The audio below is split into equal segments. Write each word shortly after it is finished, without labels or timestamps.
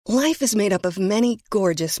Life is made up of many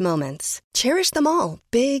gorgeous moments. Cherish them all,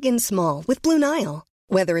 big and small, with Blue Nile.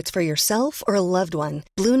 Whether it's for yourself or a loved one,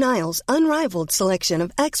 Blue Nile's unrivaled selection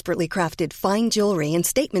of expertly crafted fine jewelry and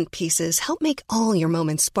statement pieces help make all your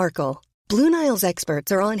moments sparkle. Blue Nile's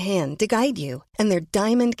experts are on hand to guide you, and their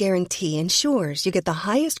diamond guarantee ensures you get the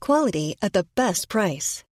highest quality at the best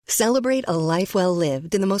price. Celebrate a life well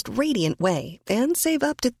lived in the most radiant way and save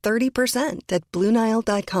up to 30% at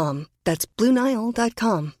BlueNile.com. That's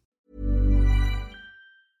BlueNile.com.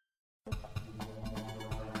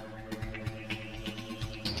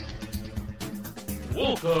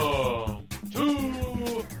 Welcome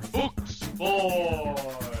to Books Boys,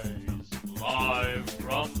 live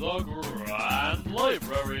from the Grand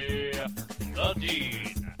Library, the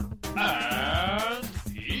Dean and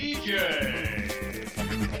PJ.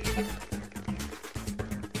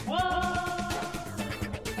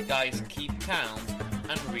 Guys, keep calm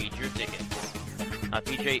and read your tickets.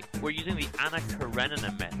 PJ, we're using the Anna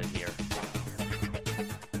Karenina method here.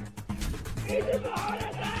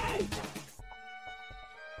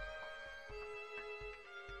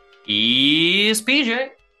 He's PJ.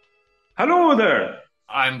 Hello there.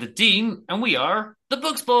 I'm the Dean, and we are the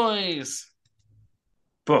Books Boys.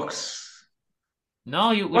 Books. No,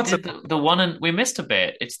 we did the one, and we missed a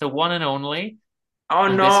bit. It's the one and only. Oh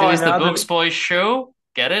and no! This is the Books Boys show.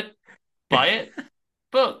 Get it? Buy it.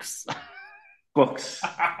 Books. Books.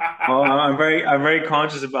 Oh, I'm very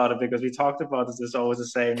conscious about it because we talked about this. It's always the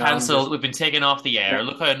same. Cancelled. We've been taken off the air.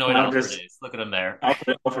 Look how annoyed Alfred is. Look at him there.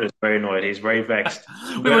 Alfred is very annoyed. He's very vexed.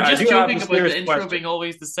 We were just joking about the intro being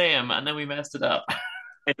always the same, and then we messed it up.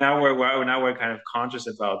 And now we're kind of conscious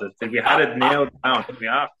about it. We had it nailed down.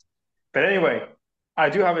 But anyway, I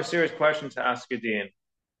do have a serious question to ask you, Dean.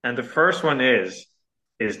 And the first one is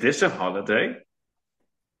this a holiday?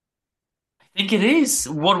 I think it is.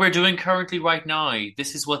 What we're doing currently right now,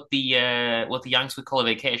 this is what the Yanks would call a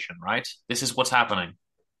vacation, right? This is what's happening.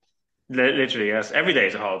 Literally, yes. Every day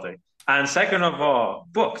is a holiday. And second of all,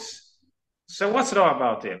 books. So what's it all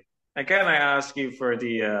about, Dean? Again, I ask you for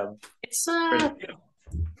the... It's in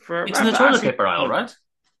the toilet paper aisle, right?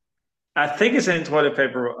 I think it's in toilet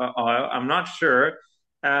paper aisle. I'm not sure.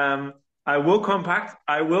 I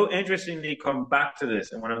will interestingly come back to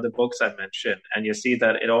this in one of the books I mentioned, and you see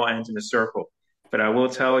that it all ends in a circle. But I will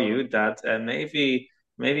tell you that maybe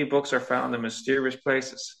books are found in mysterious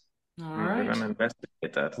places. All right. We're going to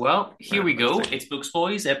investigate that. Well, here we go. It's Books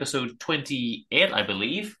Boys, episode 28, I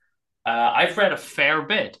believe. I've read a fair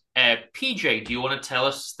bit. PJ, do you want to tell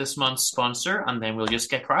us this month's sponsor, and then we'll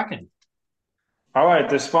just get cracking? All right.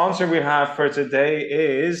 The sponsor we have for today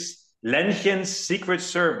is Lenchien's Secret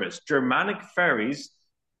Service. Germanic fairies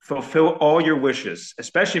fulfill all your wishes,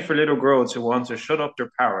 especially for little girls who want to shut up their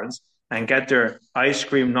parents and get their ice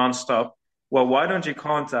cream nonstop. Well, why don't you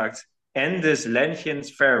contact Endis Lenchien's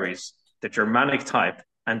Fairies, the Germanic type,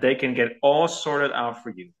 and they can get all sorted out for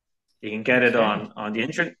you. You can get it on the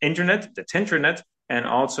internet, the Tinternet, and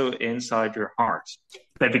also inside your heart.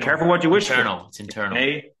 But be careful what you wish for. It's internal.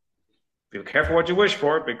 Be careful what you wish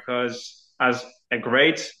for, because as a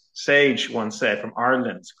great sage once said from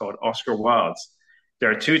Ireland called Oscar Wilde,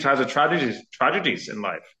 there are two types of tragedies in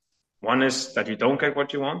life. One is that you don't get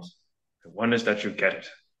what you want, and one is that you get it.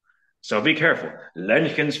 So be careful.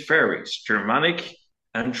 Lenchien's Fairies, Germanic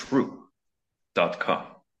and True.com.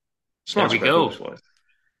 There we go.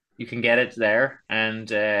 You can get it there and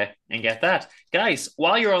get that. Guys,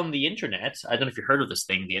 while you're on the internet, I don't know if you heard of this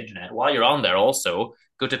thing, the internet, while you're on there also,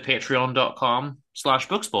 go to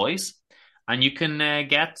patreon.com/booksboys and you can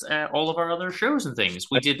get all of our other shows and things.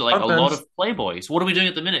 We did like a lot of Playboys. What are we doing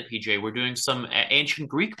at the minute, PJ? We're doing some ancient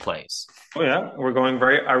Greek plays. Oh yeah, we're going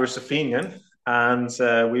very Aristophanean. And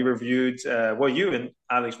we reviewed, you and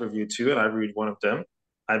Alex reviewed two, and I reviewed one of them.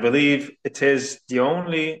 I believe it is the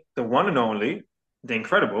one and only, the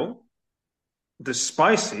incredible, the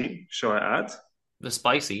spicy, shall I add? The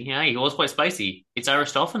spicy, yeah, he was quite spicy. It's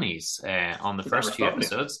Aristophanes on the first few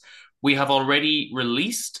episodes. We have already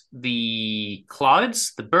released the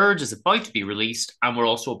Clouds. The Birds is about to be released, and we're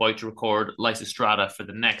also about to record Lysistrata for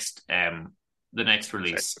the next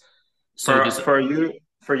release. So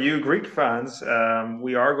for you Greek fans,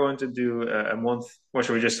 we are going to do a month. What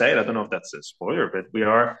should we just say? I don't know if that's a spoiler, but we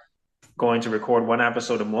are going to record one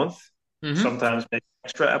episode a month. Mm-hmm. Sometimes maybe an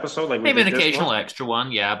extra episode, like maybe an occasional extra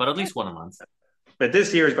one, yeah, but at least one a month. But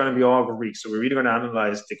this year is going to be all Greek, so we're really going to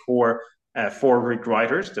analyze the core four Greek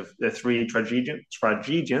writers, the three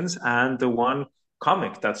tragedians, and the one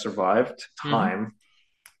comic that survived time.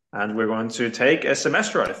 Mm-hmm. And we're going to take a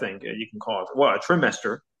semester, I think you can call it, a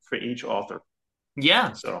trimester for each author.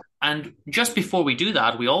 Yeah. So, and just before we do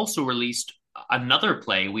that, we also released another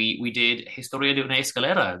play. We did Historia de una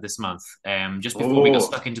Escalera this month. Just before we got Oh,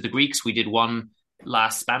 stuck into the Greeks, we did one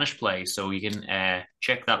last Spanish play, so you can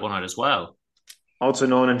check that one out as well. also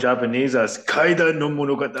known in Japanese as Kaida no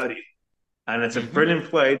Monogatari. And it's a Hmm. brilliant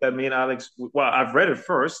play that me and Alex, well, I've read it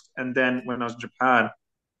first. And then when I was in Japan,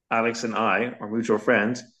 Alex and I, our mutual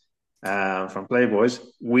friends from Playboys,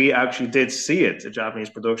 we actually did see it. The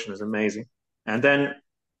Japanese production is amazing. And then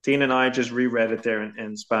Tina and I just reread it there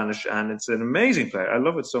in Spanish, and it's an amazing play. I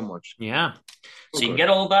love it so much. Yeah. So So you can good. get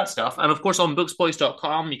all of that stuff. And of course, on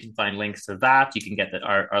booksboys.com, you can find links to that. You can get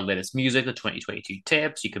our latest music, the 2022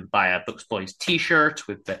 tips. You can buy a Books Boys t shirt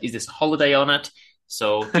with the Is This a Holiday on it?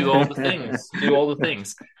 So do all the things. Do all the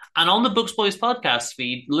things. And on the Books Boys podcast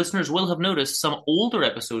feed, listeners will have noticed some older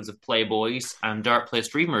episodes of Playboys and Dark Place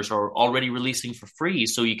Dreamers are already releasing for free.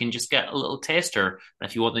 So you can just get a little taster. And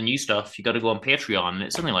if you want the new stuff, you got to go on Patreon.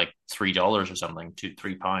 It's something like $3 or something,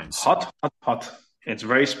 £3. Hot, hot, hot. It's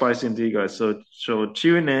very spicy indeed, guys. So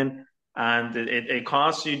tune in, and it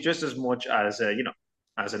costs you just as much as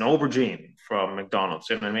as an aubergine from McDonald's.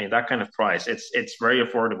 You know what I mean? That kind of price. It's very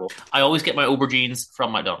affordable. I always get my aubergines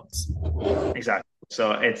from McDonald's. Exactly.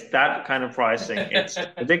 So it's that kind of pricing. It's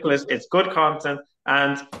ridiculous. It's good content,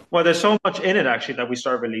 and well, there's so much in it actually that we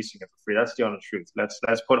start releasing it for free. That's the honest truth. Let's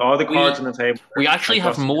put all the cards on We the table. we actually Like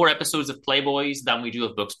have Dusty. more episodes of Playboys than we do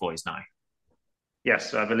of Books Boys now.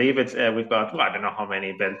 Yes, I believe it's we've got well, I don't know how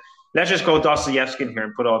many, but let's just go Dostoevsky in here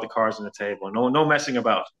and put all the cards on the table. No messing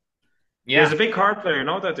about. He was Yeah. a big card player, you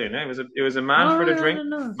know that, dude. It was a man for Oh, the no, drink,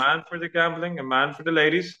 no, no. man for the gambling, a man for the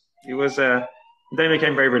ladies. He was then he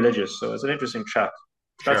became very religious, so it's an interesting chat.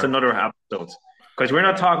 That's Sure. another episode. Because we're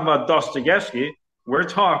not talking about Dostoevsky, we're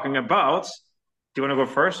talking about do you want to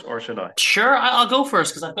go first or should I? Sure, I'll go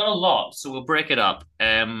first because I've got a lot, so we'll break it up.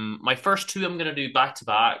 My first two I'm going to do back to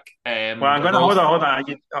back. Well, I'm They're gonna hold both on, hold on.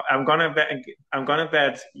 I'm gonna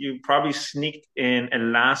bet you probably sneaked in a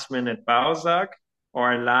last minute Balzac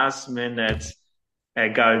or a last minute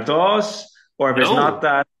Galdós, or if it's not no.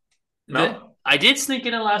 that, The no. I did sneak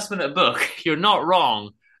in a last minute book. You're not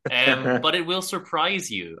wrong, but it will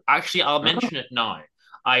surprise you. Actually, I'll mention it now.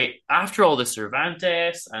 I after all the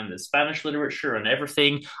Cervantes and the Spanish literature and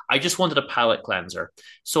everything, I just wanted a palate cleanser.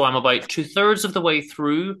 So I'm about two-thirds of the way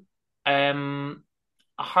through a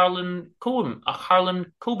Harlan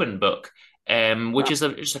Coben book, which is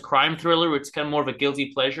just a crime thriller. It's kind of more of a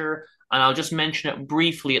guilty pleasure, and I'll just mention it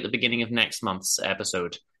briefly at the beginning of next month's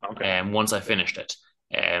episode. Okay. Once I finished it.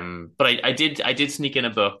 But I did sneak in a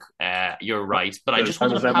book. You're right, but I just How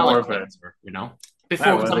does wanted a that more palate of it? cleanser, Ah,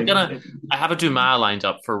 before because well, I have a Dumas lined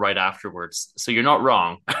up for right afterwards. So you're not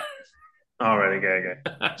wrong. all right, okay.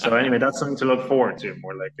 So anyway, that's something to look forward to,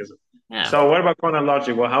 more like, is it? Yeah. So what about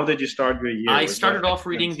chronology? Well, how did you start your year? I Was there started off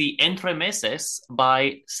reading anything? the Entremeses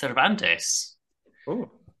by Cervantes. Oh,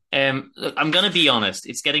 Look, I'm going to be honest.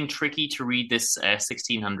 It's getting tricky to read this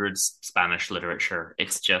 1600s Spanish literature.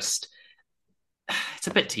 It's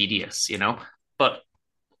a bit tedious. But you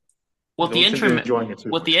what the don't seem to be intro enjoying it too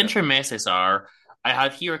what much, the yeah. entremeses are, I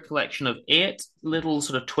have here a collection of 8 little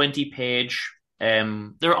sort of 20-page.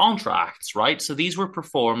 They're entr'actes, right? So these were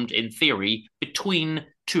performed in theory between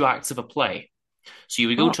two acts of a play. So you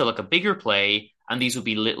would go Oh, to like a bigger play, and these would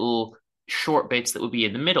be little short bits that would be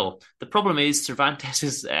in the middle. The problem is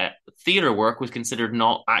Cervantes's theater work was considered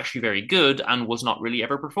not actually very good and was not really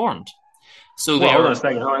ever performed. So well, hold on a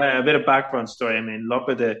they're second. A bit of background story. I mean,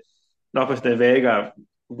 Lope de Vega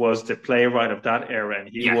was the playwright of that era, and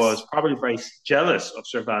he was yes, probably very jealous of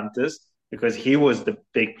Cervantes because he was the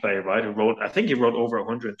big playwright who wrote. I think he wrote over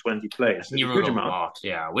 120 plays, a he wrote huge a amount. lot.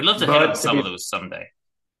 Yeah, we'd love to hit on But to some of be those someday.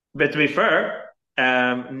 but to be fair,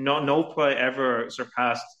 no play ever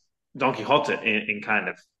surpassed Don Quixote in kind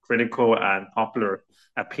of critical and popular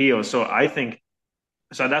appeal. So I think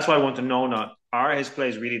so. That's why I want to know now: are his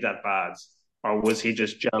plays really that bad, or was he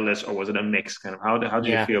just jealous, or was it a mix? Kind of how do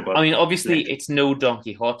you Yeah, feel I about mean, obviously Lynch? it's no Don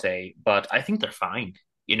Quixote, but I think they're fine.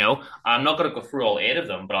 I'm not going to go through all 8 of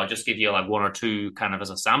them, but I'll just give you like one or two kind of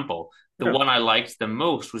as a sample. The Yeah. one I liked the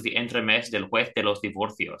most was the Entremés del Juez de los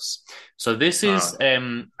Divorcios. So this Uh, is,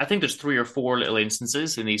 I think there's 3 or 4 little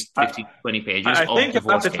instances in these I, 15, 20 pages I of think you have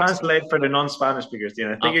divorce to cases. translate for the non-Spanish speakers. You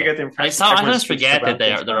know, I think you Okay. get the impression I everyone sometimes speaks forget that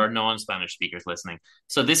Cervantes there are Spanish. non-Spanish speakers listening.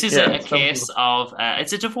 So this is a Yeah, some case people. of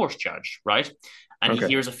it's a divorce judge, right? And he Okay.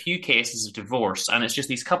 hears a few cases of divorce, and it's just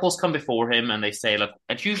these couples come before him, and they say, "Look,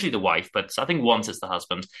 it's usually the wife, but I think once it's the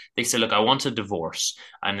husband." They say, "Look, I want a divorce,"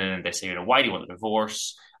 and then they say, "Why do you want a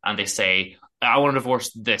divorce?" And they say, "I want to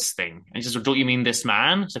divorce this thing." And he says, "Well, don't you mean this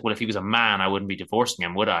man?" It's like, "Well, if he was a man, I wouldn't be divorcing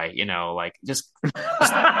him, would I?" Like just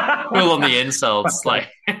full on the insults, like.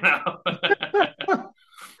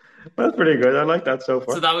 That's pretty good. I like that so So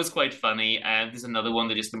far. that was quite funny. And there's another one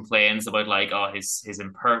that just complains about like, oh, his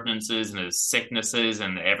impertinences and his sicknesses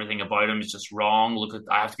and everything about him is just wrong. Look at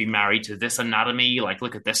I have to be married to this anatomy. Like,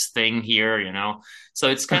 look at this thing here, you know. So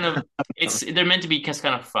it's kind of it's they're meant to be just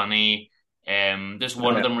kind of funny. There's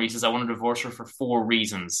one of Yeah. them where he says, I want to divorce her for 4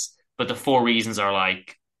 reasons, but the 4 reasons are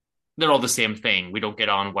like they're all the same thing. We don't get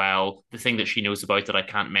on well. The thing that she knows about that I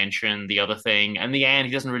can't mention, the other thing. And in the end,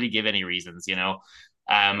 he doesn't really give any reasons, you know.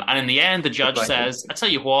 And in the end, the It's judge like says, I tell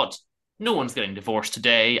you what, no one's getting divorced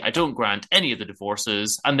today. I don't grant any of the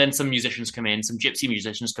divorces. And then some musicians come in, some gypsy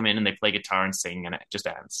musicians come in and they play guitar and sing, and it just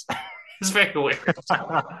ends. It's very weird.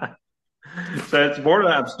 so it's more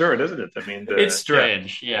than absurd, isn't it? I mean, It's the yeah,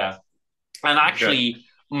 strange, yeah. And yeah. actually,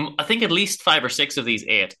 I think at least 5 or 6 of these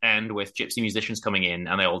 8 end with gypsy musicians coming in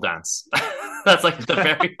and they all dance. That's like the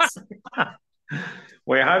very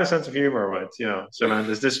Well, he had a sense of humor, right?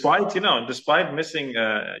 Cervantes, despite missing,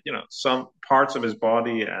 some parts of his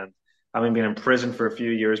body and having been in prison for a few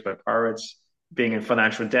years by pirates, being in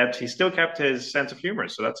financial debt, he still kept his sense of humor.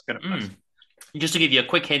 So that's kind of nice. mm. Just to give you a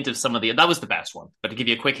quick hint of some of the that was the best one, but to give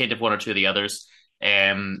you a quick hint of one or two of the others,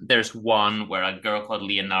 there's one where a girl called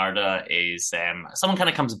Leonarda is someone kind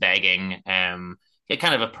of comes begging, kind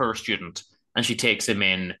of a poor student, and she takes him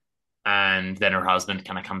in, and then her husband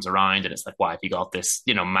kind of comes around, and it's like, why have you got this,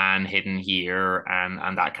 man hidden here,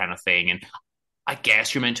 and that kind of thing, and I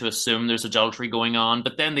guess you're meant to assume there's adultery going on,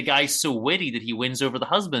 but then the guy's so witty that he wins over the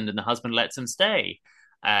husband, and the husband lets him stay.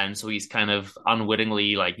 And so he's kind of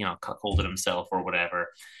unwittingly, like, cuckolded himself or whatever.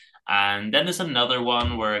 And then there's another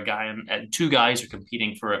one where a guy and 2 guys are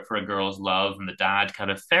competing for a girl's love, and the dad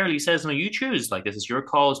kind of fairly says, "No, you choose. Like, this is your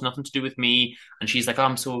call. It's nothing to do with me." And she's like, oh,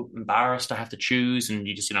 "I'm so embarrassed. I have to choose." And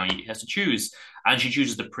you just, he has to choose. And she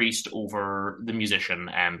chooses the priest over the musician,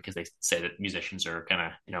 because they say that musicians are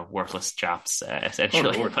kind of, worthless chaps, Oh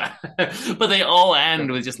essentially. Lord. But they all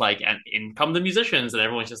end with just like, and in come the musicians, and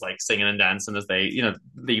everyone's just like singing and dancing as they,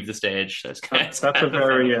 leave the stage. So it's That's kind a of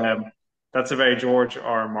funny. very George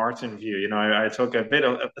R. R. Martin view. I took a bit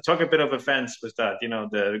of offense with that.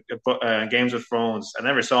 The Games of Thrones. I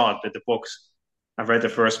never saw it, but the books. I've read the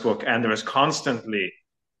first book, and it was constantly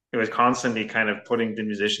kind of putting the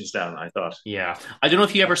musicians down. I thought. Yeah. I don't know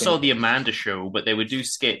if you I ever saw think. the Amanda Show, but they would do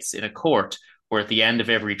skits in a court where at the end of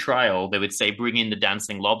every trial, they would say, bring in the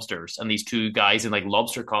dancing lobsters. And these 2 guys in like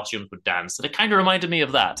lobster costumes would dance. And it kind of reminded me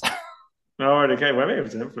of that. Oh, okay. Well, maybe it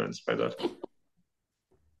was influenced by that So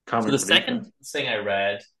comic the relief. second thing I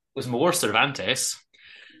read was more Cervantes.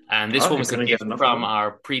 And this Oh, one you was a couldn't get gift enough of from them.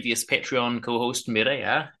 our previous Patreon co-host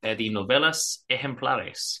Mireia, the Novelas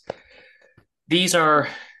Ejemplares. These are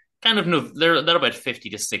kind of they're about 50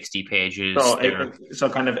 to 60 pages. So, They're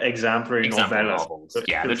kind of exemplary exemplary novellas, novels.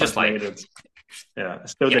 Yeah, still they're just like translated. Yeah,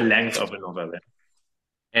 still the yeah. length of a novella.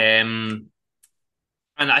 Um,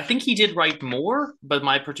 and I think he did write more, but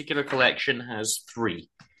my particular collection has 3.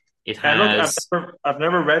 It And look, I've has never, I've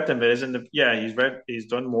never read them, but isn't the yeah he's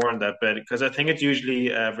done more on that bit because I think it's usually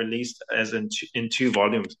released as in 2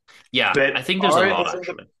 volumes. yeah, But I think there's a are lot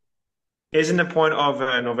actually. isn't the point of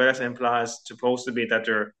novellas implies supposed to be that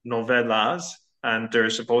they're novellas and they're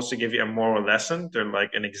supposed to give you a moral lesson? They're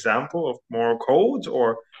like an example of moral code,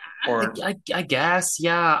 or I guess,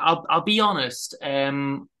 yeah. I'll be honest.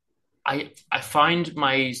 I find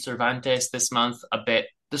my Cervantes this month a bit.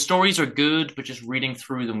 The stories are good, but just reading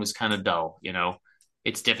through them was kind of dull.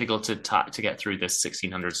 It's difficult to get through this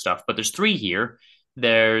 1600 stuff. But there's 3 here.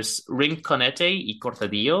 There's Rinconete y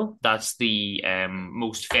Cortadillo. That's the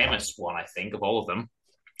most famous one, I think, of all of them.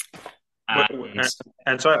 And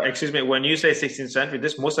and so excuse me, when you say 16th century,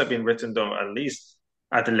 this must have been written though at least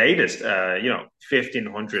at the latest,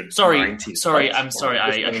 1590s, sorry, right? I'm sorry. Or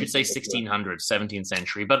this I one, should say 1600, 17th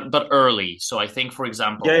century, but early. So I think, for yeah,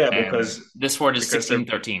 example, yeah, this word is because they're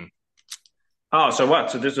 1613. so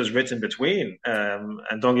what? So this was written between and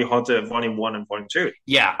Don Quixote Volume One and Volume Two.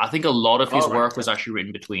 Yeah, I think a lot of his All right, work okay. was actually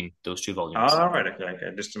written between those 2 volumes. All right, okay,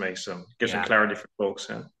 okay. Just to give some Yeah. clarity for folks.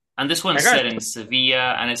 Yeah. And this one's Okay. set in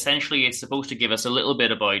Sevilla, and essentially it's supposed to give us a little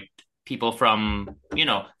bit about people from,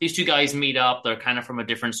 these 2 guys meet up, they're kind of from a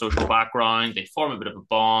different social background, they form a bit of a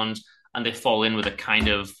bond, and they fall in with a kind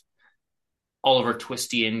of Oliver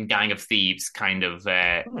Twistian Gang of Thieves kind of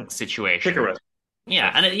situation. Picaresque.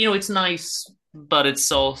 Yeah, and it's nice, but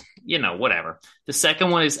it's all, whatever. The second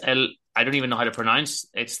one is I don't even know how to pronounce.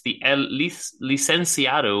 It's the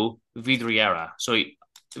Licenciado Vidriera. So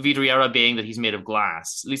Vidriera being that he's made of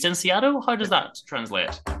glass. Licenciado, how does that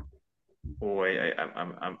translate? Boy,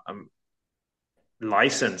 I'm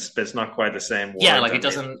licensed, but it's not quite the same Yeah, word. like it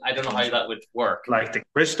doesn't. I don't know how that would work. Like the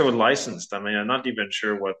Cristo licensed. I mean, I'm not even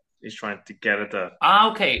sure what He's trying to get at the.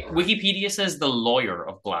 Okay. Wikipedia says the lawyer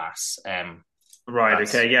of glass. Right.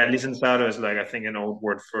 That's Okay. Yeah. Licenciado is like I think an old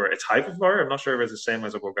word for a type of lawyer. I'm not sure if it's the same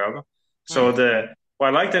as abogado. So hmm. the I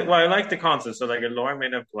like the concept. So like a lawyer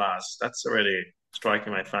made of glass. That's already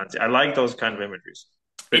striking my fancy. I like those kind of imageries.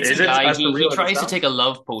 But It's a is it guy. as He surreal as it tries to sounds? take a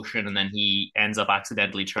love potion and then he ends up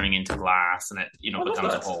accidentally turning into glass, and it I love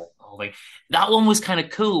becomes a that. whole thing. That one was kind of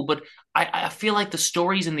cool, but I feel like the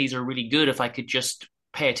stories in these are really good if I could just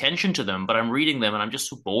pay attention to them. But I'm reading them and I'm just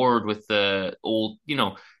so bored with the old.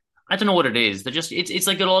 I don't know what it is. They're just it's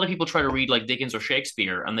like a lot of people try to read like Dickens or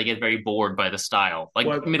Shakespeare and they get very bored by the style, like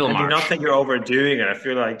Well, I do not Middlemarch. think you're overdoing it. I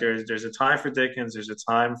feel like there's a time for Dickens. There's a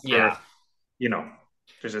time for Yeah. you know.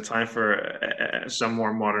 There's a time for some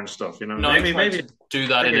more modern stuff. You know, No, I maybe try maybe to do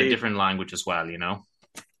that take in it a easy. different language as well.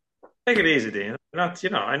 Take it easy, Dean. Not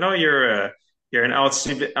I know you're an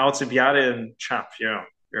Alcibiadian chap.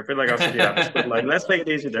 You're a bit like Alcibiades, but like let's take it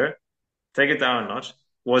easy there. Take it down a notch.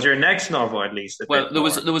 Was your next novel at least a bit Well, there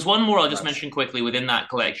was more? there was one more I'll just Nice. mention quickly within that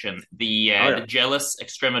collection. The Oh the yeah. jealous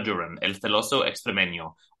Extremaduran, El celoso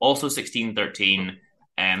extremeño, also 1613.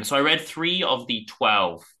 So I read three of the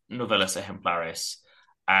 12 novelas ejemplares,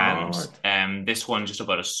 and Oh, this one just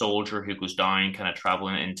about a soldier who goes down, kind of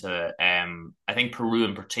traveling into I think Peru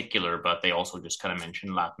in particular, but they also just kind of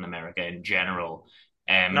mention Latin America in general.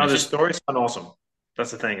 And no, it's the just stories sound awesome.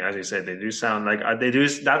 That's the thing, as you said, they do sound like they do.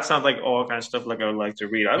 That sounds like all kind of stuff like I would like to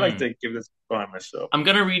read. I like mm. to give this a try myself. I'm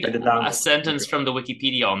going to read Write it a down. sentence from the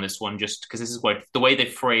Wikipedia on this one, just because this is quite the way they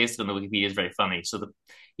phrased it on the Wikipedia is very funny. So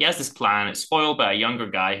he has this plan. It's spoiled by a younger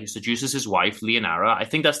guy who seduces his wife, Leonara. I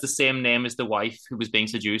think that's the same name as the wife who was being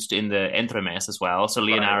seduced in the Entremés as well. So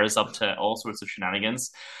Right. Leonara's up to all sorts of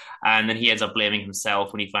shenanigans. And then he ends up blaming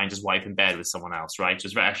himself when he finds his wife in bed with someone else, right? So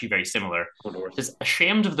it's actually very similar. Good Lord. Just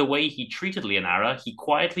ashamed of the way he treated Leonara, he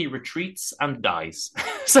quietly retreats and dies.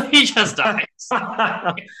 So he just dies.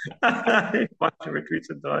 Watch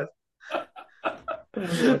retreats and dies.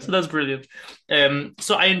 So that's brilliant.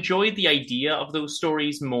 So I enjoyed the idea of those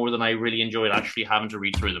stories more than I really enjoyed actually having to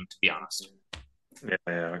read through them, to be honest. Yeah,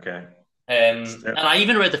 yeah, okay. And I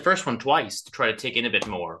even read the first one twice to try to take in a bit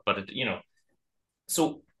more, but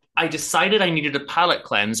so I decided I needed a palate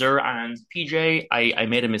cleanser, and PJ, I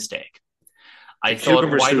made a mistake. The I thought,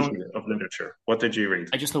 cucumber why sushi don't of literature. What did you read?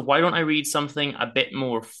 I just thought, why don't I read something a bit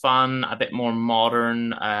more fun, a bit more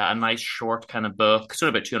modern, a nice short kind of book, sort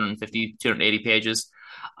of about 250, 280 pages.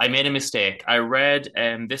 I made a mistake. I read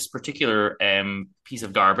this particular piece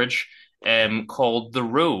of garbage called The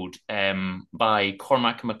Road by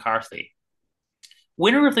Cormac McCarthy,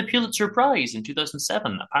 winner of the Pulitzer Prize in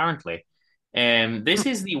 2007, apparently. This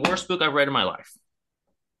is the worst book I've read in my life.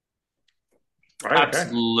 Right, okay.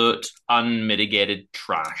 Absolute unmitigated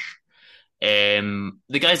trash. The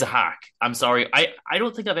guy's a hack. I'm sorry. I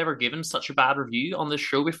don't think I've ever given such a bad review on this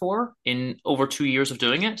show before in over 2 years of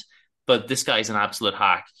doing it. But this guy's an absolute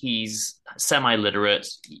hack. He's semi-literate.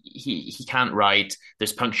 He can't write.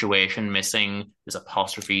 There's punctuation missing. There's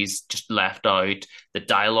apostrophes just left out. The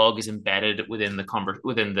dialogue is embedded within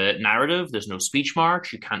within the narrative. There's no speech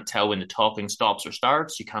marks. You can't tell when the talking stops or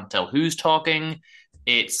starts. You can't tell who's talking.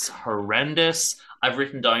 It's horrendous. I've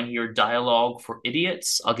written down here dialogue for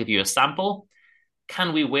idiots. I'll give you a sample.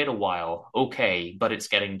 Can we wait a while? Okay, but it's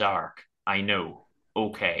getting dark. I know.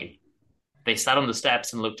 Okay. They sat on the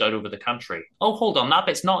steps and looked out over the country. Oh, hold on, that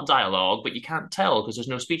bit's not dialogue, but you can't tell because there's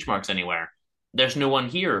no speech marks anywhere. There's no one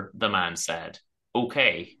here, the man said.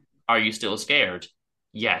 Okay. Are you still scared?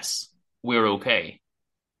 Yes. We're okay.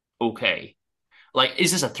 Okay. Like,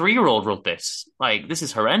 is this a 3-year-old wrote this? Like, this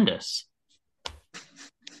is horrendous.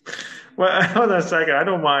 Well, hold on a second. I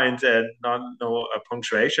don't mind not no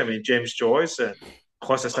punctuation. I mean, James Joyce and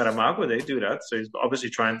Jose Saramago, they do that. So he's obviously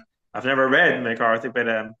trying. I've never read McCarthy,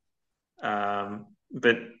 um,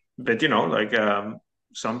 but like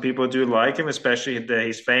some people do like him, especially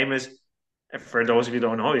he's famous. For those of you who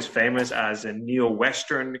don't know, he's famous as a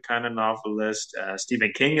neo-Western kind of novelist.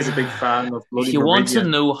 Stephen King is a big fan of If Bloody you want to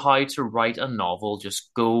Meridian. know how to write a novel,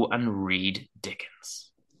 just go and read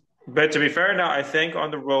Dickens. But to be fair now, I think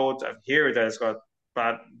On the Road, I hear that it's got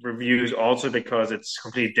bad reviews also because it's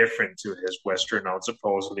completely different to his Western novel,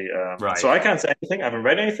 supposedly. So Right. I can't say anything. I haven't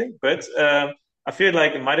read anything, but I feel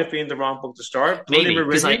like it might have been the wrong book to start. Maybe,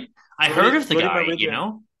 because I heard of the Bloody guy,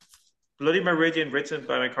 Meridian, Bloody Meridian, written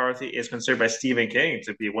by McCarthy, is considered by Stephen King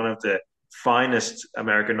to be one of the finest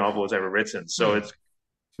American novels ever written. So Hmm. it's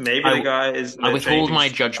maybe the I guy is I withhold changing. my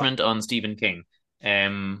judgment on Stephen King,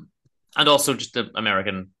 and also just the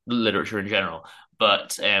American literature in general.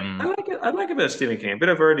 But I like a bit of Stephen King, a bit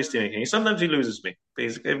of early Stephen King. Sometimes he loses me.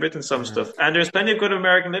 He's written some stuff, and there's plenty of good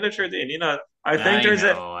American literature. And I think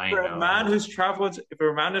I for a man know. who's traveled, for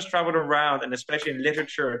a man who's traveled around, and especially in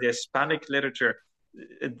literature, the Hispanic literature,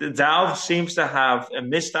 Dal seems to have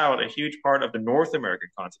missed out a huge part of the North American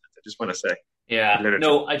continent. I just want to say, Yeah, literature.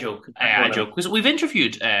 no, I joke. I joke because we've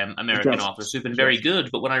interviewed He American does. authors who've been He very does.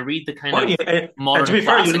 good, but when I read the kind Well, of and to modern be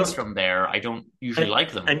fair, you classics look from there, I don't usually and,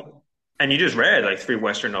 like them. and and you just read like three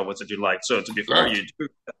Western novels that you liked. So to be fair, Loved. you do.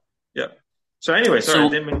 Yeah. So anyway, sorry, I So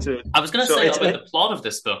didn't mean to. I was going to So say it's about the plot of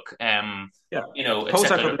this book. yeah, Except that I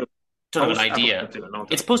post-apocalyptic, don't have an idea. no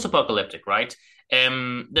It's doubt. post-apocalyptic, right?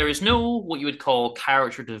 There is no what you would call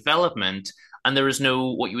character development, and there is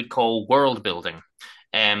no what you would call world building.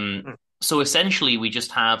 Um, Mm. so essentially, we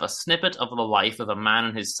just have a snippet of the life of a man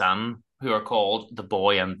and his son, who are called the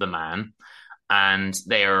boy and the man, and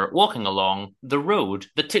they are walking along the road,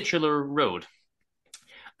 the titular road,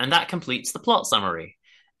 and that completes the plot summary.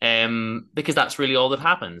 Because that's really all that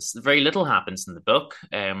happens. Very little happens in the book.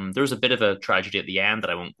 There's a bit of a tragedy at the end that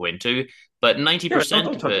I won't go into, but ninety Yeah, percent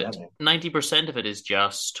don't of touch it, that, man. 90% of it is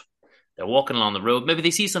just they're walking along the road. Maybe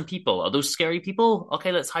they see some people. Are those scary people?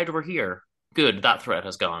 Okay, let's hide over here. Good, that threat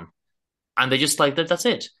has gone, and they just like that. That's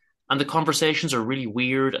it. And the conversations are really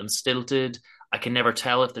weird and stilted. I can never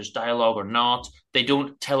tell if there's dialogue or not. They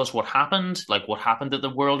don't tell us what happened, like what happened that the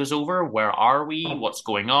world is over. Where are we? What's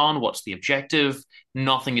going on? What's the objective?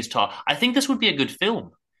 Nothing is taught. I think this would be a good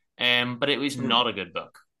film, but it was Mm. not a good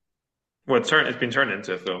book. Well, it's been turned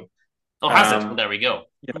into a film. Oh, has it? Well, Um, there we go.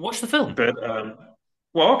 yeah, Watch the film. but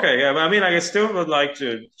well, okay, yeah. I mean, like, I still would like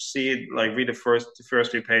to see it, like, read the first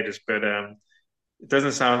few pages, but it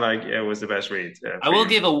doesn't sound like it was the best read I for will you.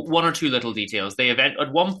 give a one or two little details. They event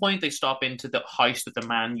at one point they stop into the house that the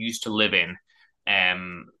man used to live in.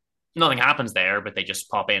 Um, Nothing happens there, but they just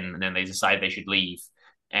pop in and then they decide they should leave.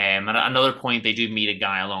 And at another point they do meet a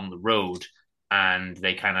guy along the road and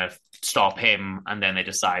they kind of stop him and then they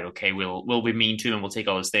decide, okay, we'll be mean to him, we'll take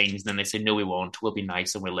all his things. And then they say, no, we won't. We'll be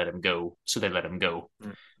nice and we'll let him go. So they let him go.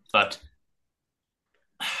 Mm. But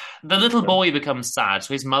the little boy becomes sad.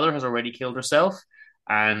 So his mother has already killed herself,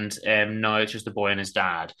 and now it's just the boy and his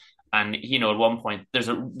dad. And at one point,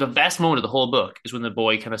 the best moment of the whole book is when the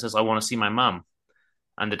boy kind of says, "I want to see my mum,"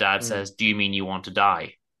 and the dad Mm. says, "Do you mean you want to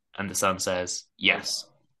die?" And the son says, "Yes."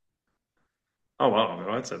 Oh wow,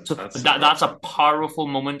 no, So that's that's a powerful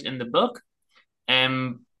moment in the book.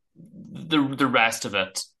 The rest of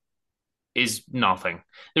it is nothing.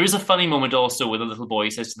 There is a funny moment also where the little boy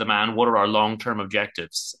says to the man, "What are our long-term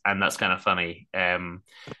objectives?" And that's kind of funny.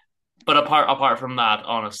 But apart from that,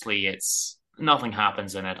 honestly, it's nothing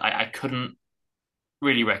happens in it. I couldn't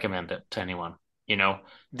really recommend it to anyone.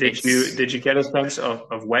 It's did you get a sense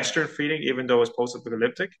of Western feeling, even though it's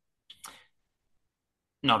post-apocalyptic?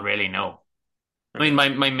 not really, no. I Okay.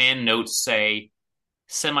 mean, my main notes say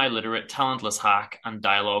semi-literate, talentless hack, and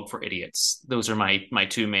dialogue for idiots. Those are my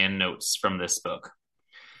two main notes from this book.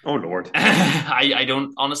 Oh Lord. I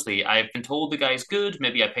don't honestly. I've been told the guy's good.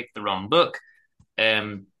 Maybe I picked the wrong book.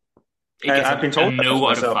 It gets I've been a told that no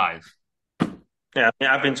out of myself. five. Yeah,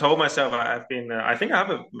 I've been told myself. I've been. I think I have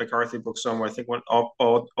a McCarthy book somewhere. I think one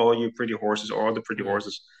all you pretty horses or all the pretty Mm.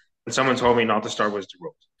 horses. And someone told me not to start with the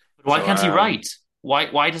road. But why So can't he write?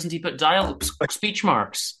 Why doesn't he put speech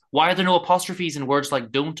marks? Why are there no apostrophes in words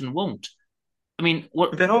like don't and won't? I mean,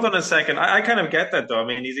 what? but hold on a second. I kind of get that though. I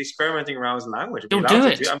mean, he's experimenting around with language. Be Don't allowed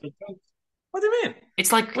do to do. it. I mean, what do you mean?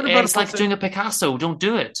 It's like What about it's like Jose? doing a Picasso. Don't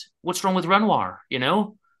do it. What's wrong with Renoir? You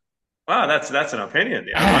know? Wow, that's an opinion.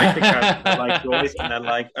 Yeah, I like Picasso, and I like Joyce, and I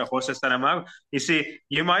like Jose Saramago. You see,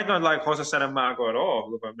 you might not like Jose Saramago at all,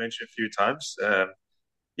 who I've mentioned a few times.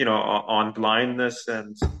 On blindness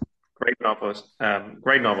and great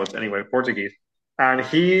novels. Anyway, Portuguese, and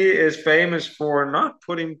he is famous for not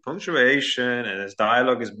putting punctuation, and his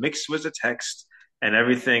dialogue is mixed with the text, and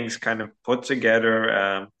everything's kind of put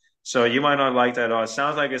together. So you might not like that at all. It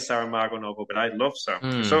sounds like a Saramago novel, but I love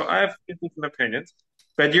Saramago. Hmm. So I have different opinions.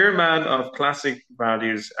 But you're a man of classic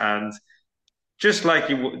values, and just like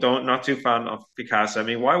you don't not too fan of Picasso. I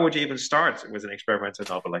mean, why would you even start with an experimental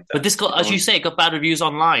novel like But that? this got, You as you don't. say, it got bad reviews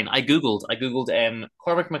online. I googled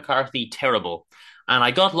Cormac McCarthy terrible, and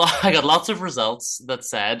I got lots of results that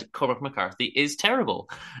said Cormac McCarthy is terrible.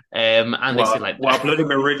 And they said like, Well, Bloody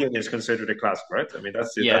Meridian is considered a classic, right? I mean,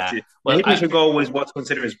 that's it. That's yeah. it. Well, Maybe you should go with what's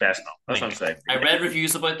considered his best now. That's what I'm saying. I read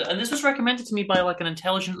reviews about that, and this was recommended to me by like an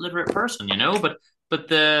intelligent, literate person, But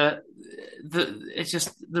the it's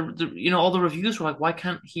just the all the reviews were like, why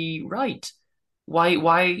can't he write? Why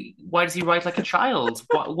does he write like a child?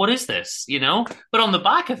 What is this? But on the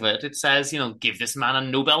back of it, it says, give this man a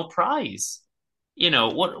Nobel Prize.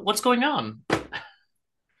 What's going on?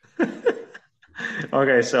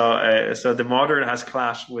 Okay, so the modern has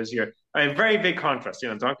clashed with your, I mean, very big contrast.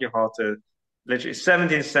 Don Quixote, literally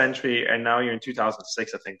 17th century, and now you're in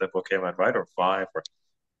 2006. I think that book came out, right, or five, or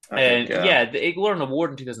I think, Yeah, it won an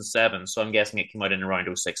award in 2007, so I'm guessing it came out in around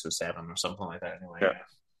 06 or 7 or something like that. Anyway, yeah. yeah.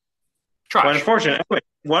 Well, Trash. unfortunately,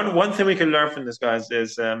 anyway, one thing we can learn from this, guys,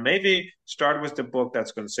 is maybe start with the book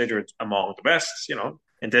that's considered among the best.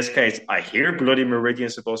 In this case, I hear Bloody Meridian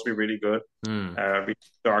is supposed to be really good, Hmm. really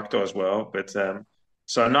dark though as well. But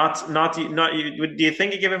so not you. Do you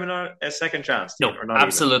think you give him a second chance, Dean, No, or not even?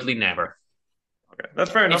 absolutely never. Okay,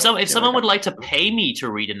 that's fair If enough. some if someone would like to pay me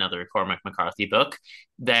to read another Cormac McCarthy book,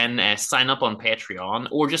 then sign up on Patreon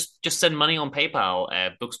or just send money on PayPal.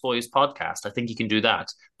 Books Boys Podcast. I think you can do that,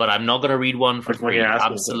 but I'm not going to read one for When you're free. asking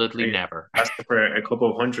for, Absolutely never. asking for a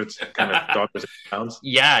couple of hundreds kind of dollars and pounds.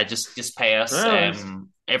 Yeah, just pay us Well,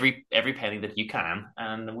 every penny that you can,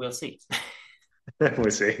 and we'll see.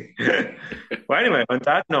 we'll see. Well, anyway, on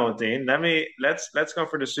that note, Dean, let's go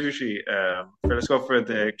for the sushi. Let's go for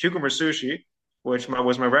the cucumber sushi, which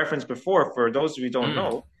was my reference before. For those of you who don't Mm.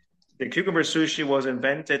 know, the cucumber sushi was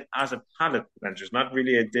invented as a palate cleanser. It's not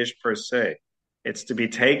really a dish per se. It's to be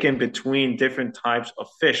taken between different types of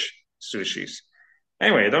fish sushis.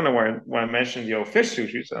 Anyway, I don't know why I mentioned the old fish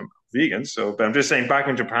sushis. I'm vegan, but I'm just saying back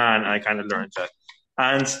in Japan, I kind of learned that.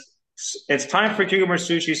 And it's time for cucumber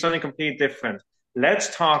sushi, something completely different.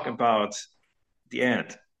 Let's talk about the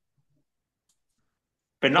end,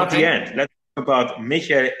 but not the Okay. end. Let's talk about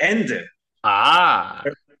Michael Ende, Ah,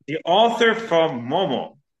 the author from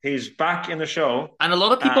Momo. He's back in the show. and a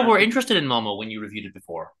lot of people And were interested in Momo when you reviewed it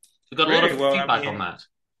before. We got a lot really, of well, I feedback on mean, that.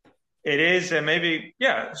 it is maybe,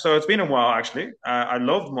 yeah. So it's been a while, actually. I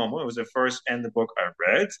loved Momo. It was the first Ende book I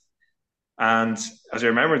read. And as I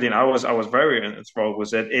remember, Dean, I was very enthralled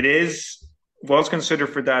with it. It was considered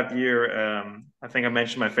for that year. I think I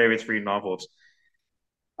mentioned my favorite three novels,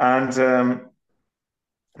 and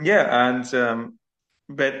yeah, and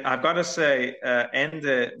but I've got to say,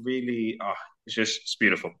 Ende really, it's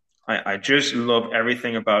beautiful. I just love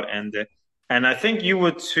everything about Ende, and I think you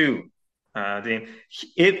would too, Dean.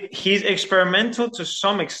 He's experimental to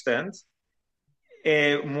some extent,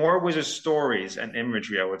 more with his stories and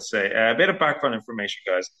imagery, I would say. A bit of background information,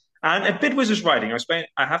 guys, and a bit with his writing.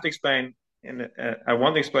 I have to explain. I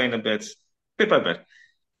want to explain a bit by bit.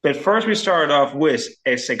 But first, we started off with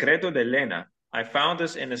El Secreto de Elena. I found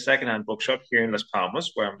this in a secondhand bookshop here in Las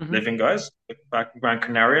Palmas, where I'm Hmm. living, guys, back in Gran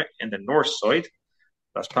Canaria in the north side,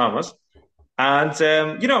 Las Palmas. And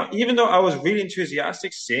even though I was really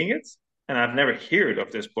enthusiastic seeing it, and I've never heard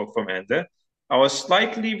of this book from Ende, I was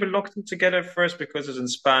slightly reluctant to get it first because it's in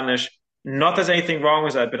Spanish. Not there's anything wrong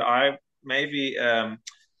with that, but I maybe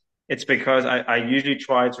it's because I usually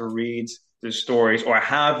try to read the stories, or I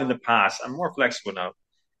have in the past. I'm more flexible now.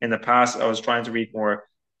 In the past, I was trying to read more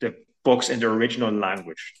the books in the original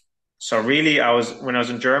language. So really, when I was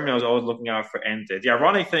in Germany, I was always looking out for Ente. The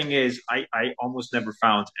ironic thing is, I almost never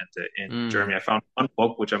found Ente in Mm. Germany. I found one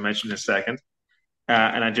book, which I mentioned in a second,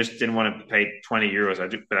 and I just didn't want to pay 20 euros.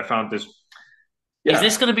 But I found this. Is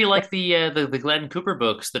this Yeah, going to be like the Glenn Cooper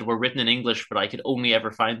books that were written in English, but I could only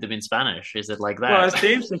ever find them in Spanish? Is it like well, that? it's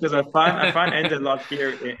interesting because I find Ente a lot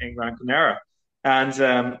here in Gran Canaria, and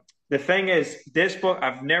the thing is, this book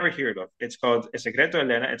I've never heard of. It's called El Secreto de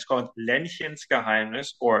Elena. It's called Lenchens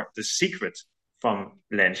Geheimnis, or The Secret from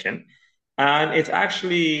Lenchen. And it's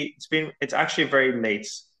actually a very late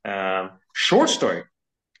short story.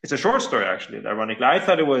 It's a short story, actually, ironically. I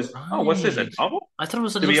thought it was, oh, what's this, a Right. novel? I thought it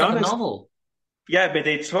To looks be like a honest, novel. yeah, but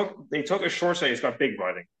they took a short story. It's got big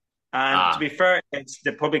writing. And to Ah, be fair, it's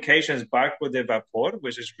the publication is back with the Vapor,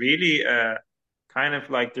 which is really kind of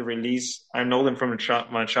like the release. I know them from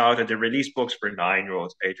my childhood. They release books for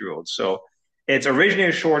 9-year-olds, 8-year-olds. So it's originally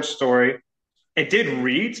a short story. It did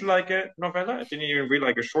read like a novella. It didn't even read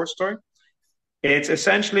like a short story. It's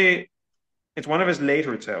essentially it's one of his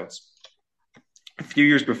later tales. A few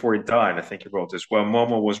years before he died, I think he wrote this. Well,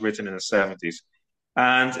 Momo was written in the 70s,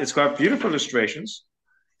 and it's got beautiful illustrations.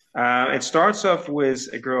 It starts off with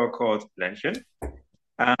a girl called Lenchen,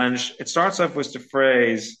 and it starts off with the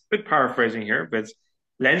phrase, a bit paraphrasing here, but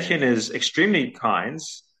Lenchen is extremely kind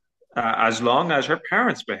as long as her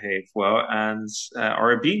parents behave well and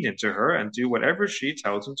are obedient to her and do whatever she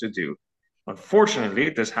tells them to do. Unfortunately,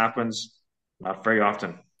 this happens not very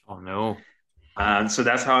often. oh no. And so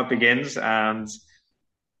that's how it begins. And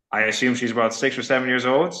I assume she's about 6 or 7 years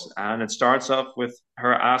old. And it starts off with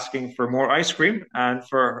her asking for more ice cream, and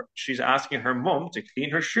she's asking her mum to clean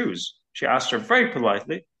her shoes. She asked her very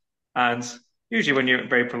politely, and usually when you're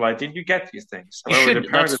very polite, you get these things. You However, the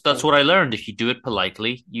should. parent, That's what I learned. If you do it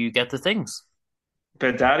politely, you get the things.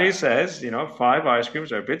 but daddy says, five ice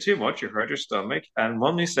creams are a bit too much. You hurt your stomach. And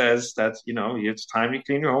mommy says that, it's time to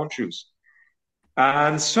clean your own shoes.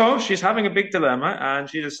 And so she's having a big dilemma and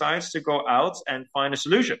she decides to go out and find a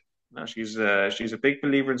solution. Now she's a big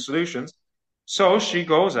believer in solutions. So she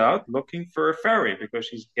goes out looking for a fairy because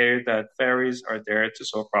she's scared that fairies are there to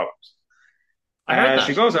solve problems. I heard And that.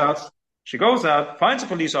 she goes out, finds a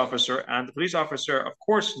police officer, and the police officer, of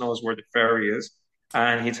course, knows where the ferry is,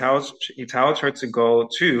 and he tells her to go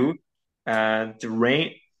to the rain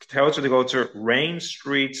tells her to go to Rain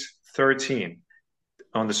Street 13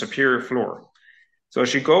 on the superior floor. So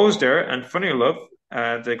she goes there, and funny enough,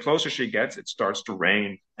 the closer she gets, it starts to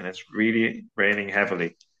rain, and it's really raining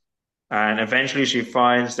heavily. And eventually, she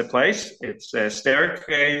finds the place. It's a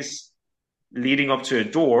staircase leading up to a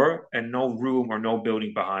door and no room or no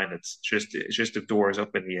building behind it. It's just the doors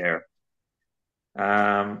up in the air.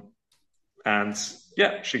 Um, and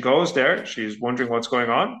yeah, she goes there. She's wondering what's going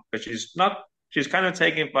on, but she's not. She's kind of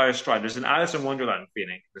taken it by a stride. There's an Alice in Wonderland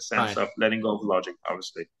feeling, in the sense Right. of letting go of logic,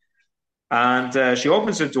 obviously. And she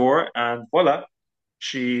opens the door, and voila,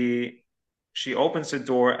 she she opens the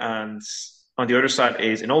door, and on the other side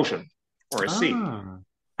is an ocean or a sea. Ah,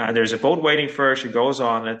 And there's a boat waiting for her. She goes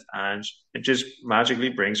on it, and it just magically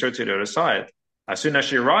brings her to the other side. As soon as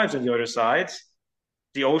she arrives on the other side,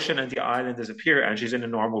 the ocean and the island disappear, and she's in a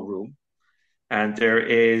normal room. And there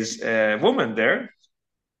is a woman there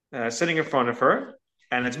sitting in front of her,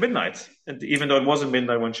 and it's midnight. And even though it wasn't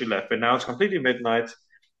midnight when she left, but now it's completely midnight.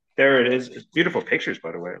 There it is. It's beautiful pictures,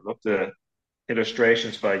 by the way. I love the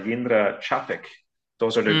illustrations by Jindra Čapek.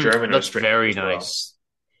 Those are the German that's illustrations very as well. nice.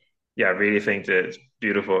 Yeah, I really think that it's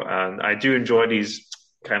beautiful, and I do enjoy these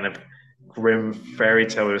kind of grim fairy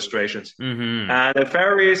tale illustrations. Hmm. And the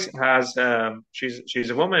fairies has she's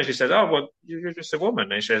a woman, and she says, "Oh, well, you're just a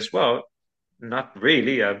woman." And she says, "Well, not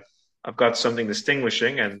really. I've got something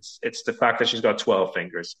distinguishing, and it's the fact that she's got 12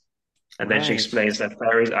 fingers." And then she Right. explains that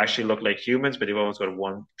fairies actually look like humans, but they've always got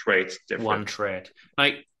one trait One different. trait.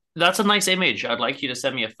 Like that's a nice image. I'd like you to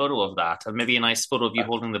send me a photo of that, and maybe a nice photo of you I,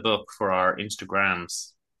 holding the book for our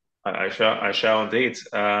Instagrams. I shall indeed.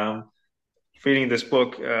 Reading this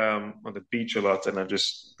book on the beach a lot, and I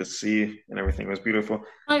just the sea and everything was beautiful.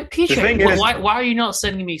 Like The Peter, thing is, why are you not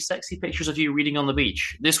sending me sexy pictures of you reading on the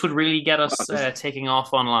beach? This would really get us uh, taking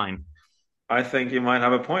off online. I think you might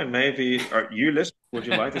have a point. Maybe, or you listen, would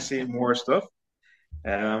you like to see more stuff?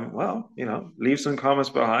 Well, leave some comments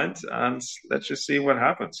behind, and let's just see what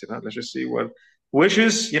happens. Let's just see what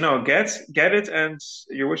wishes, get it, and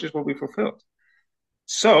your wishes will be fulfilled.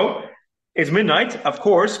 So it's midnight, of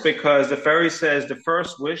course, because the fairy says the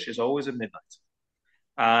first wish is always at midnight.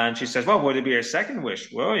 And she says, "Well, would it be a second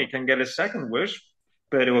wish?" "Well, you can get a second wish,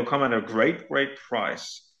 but it will come at a great, great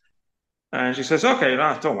price." And she says, "Okay,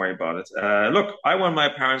 no, don't worry about it. Look, I want my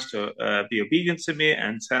parents to be obedient to me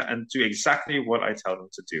and do exactly what I tell them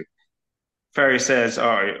to do." Fairy says,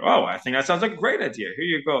 "Oh, I think that sounds like a great idea. Here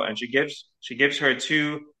you go." And she gives her two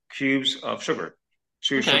cubes of sugar,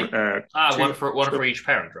 two sugar, Okay. One two for one sugar, for each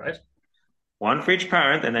parent, right? one for each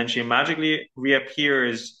parent, and then she magically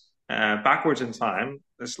reappears backwards in time,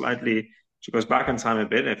 slightly. She goes back in time a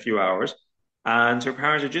bit, a few hours, and her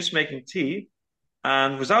parents are just making tea.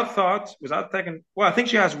 And without thought, without thinking, well, I think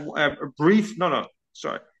she has a brief, no,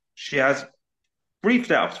 sorry. She has brief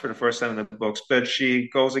doubts for the first time in the books, but she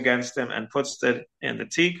goes against them and puts it in the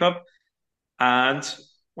teacup. And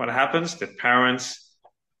what happens? The parents,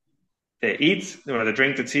 they eat, or they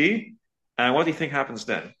drink the tea. And what do you think happens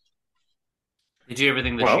then? They do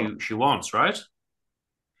everything that Well, she wants, right?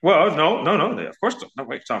 well, no, no, no. Of course, not. No,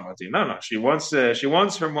 wait, talking about tea. No, no. She wants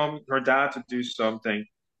her dad to do something.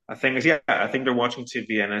 I think they're watching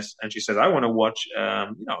TV, and she said, "I want to watch, a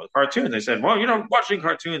cartoon." They said, "Well, you're not watching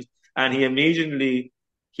cartoons," and he immediately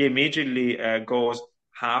goes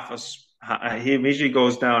he immediately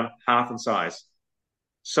goes down half in size.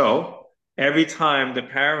 So every time the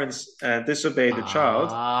parents disobey the child,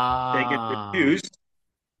 they get Ah, reduced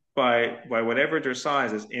by whatever their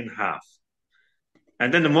size is in half.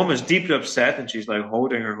 And then the mom is deeply upset, and she's like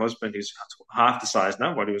holding her husband, who's half the size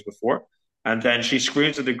now, what he was before. And then she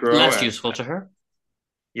screams at the girl, less and useful to her.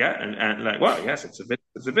 yeah, and like, well, yes, it's a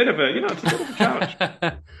bit of a challenge.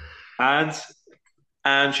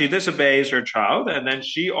 And she disobeys her child, and then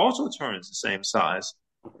she also turns the same size.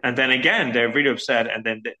 And then again, they're really upset, and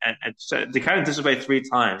then and so they kind of disobey three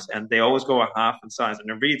times, and they always go a half in size, and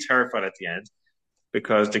they're really terrified at the end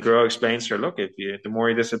because the girl explains to her, "Look, the more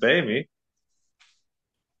you disobey me,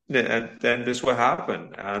 then this will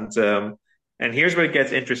happen." And And here's where it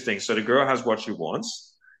gets interesting. So the girl has what she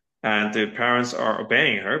wants, and the parents are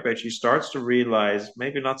obeying her, but she starts to realize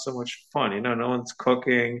maybe not so much fun. No one's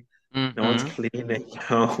cooking, no one's cleaning,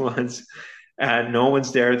 no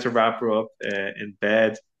one's there to wrap her up in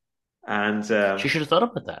bed. And she should have thought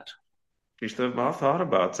about that. She should have well thought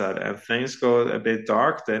about that. And things go a bit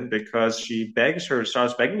dark then because she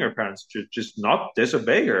starts begging her parents to just not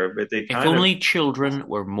disobey her. But they if only children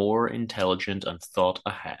were more intelligent and thought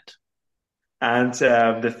ahead. And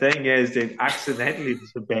the thing is, they accidentally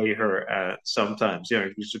disobey her sometimes,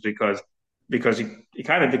 because they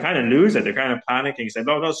kind of lose it. They're kind of panicking. Say,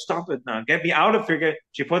 no, stop it now, get me out of here.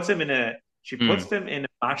 She puts them in a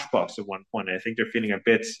matchbox at one point. I think they're feeling a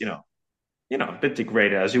bit, a bit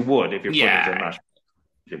degraded, as you would if you're put into a matchbox,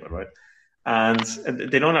 right? And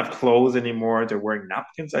they don't have clothes anymore. They're wearing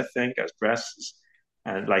napkins, I think, as dresses,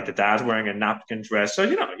 and like the dad's wearing a napkin dress. So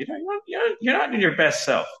you're not in your best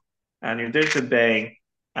self. And you're disobeying,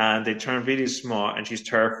 and they turn really small, and she's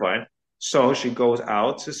terrified. So she goes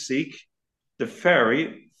out to seek the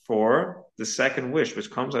fairy for the second wish, which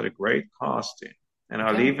comes at a great cost. And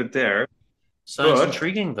I'll leave it there. Sounds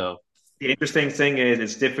intriguing, though. The interesting thing is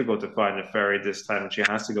it's difficult to find a fairy this time, and she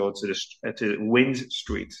has to go to Wind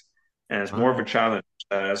Street, and it's more of a challenge.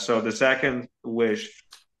 So the second wish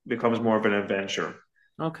becomes more of an adventure.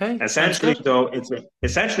 Okay. Essentially, though,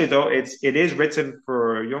 it is written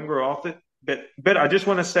for a younger author. But I just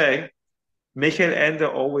want to say, Michael Ende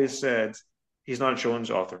always said he's not a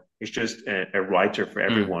children's author. He's just a writer for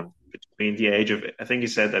everyone between the age of, I think he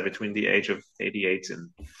said that between the age of 88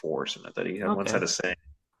 and 4, something like that. He once had a saying.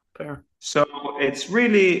 Fair. So it's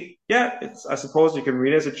really, I suppose you can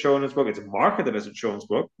read it as a children's book. It's marketed as a children's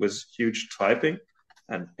book with huge typing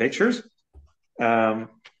and pictures.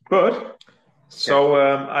 So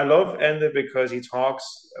I love Ende because he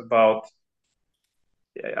talks about,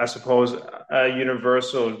 I suppose,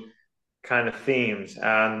 universal kind of themes.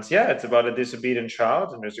 And it's about a disobedient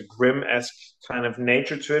child, and there's a Grimm-esque kind of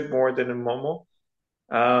nature to it more than in Momo.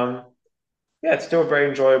 It's still a very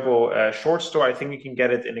enjoyable short story. I think you can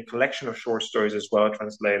get it in a collection of short stories as well,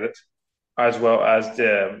 translated, as well as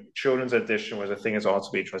the children's edition, which I think is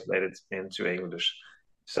also being translated into English.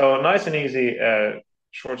 So nice and easy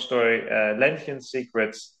short story, Lenchen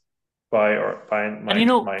Secrets by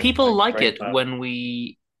people like it when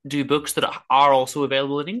we do books that are also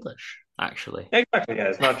available in English, actually. Exactly, yeah.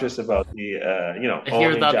 It's not just about the, I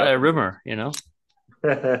hear that rumor,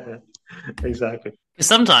 Exactly.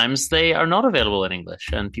 Sometimes they are not available in English,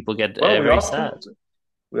 and people get very sad.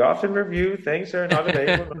 We often review things that are not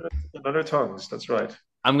available in other tongues. That's right.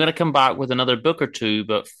 I'm going to come back with another book or two,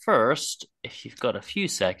 but first, if you've got a few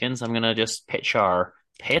seconds, I'm going to just pitch our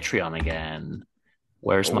Patreon again.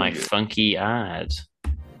 Where's my funky ad?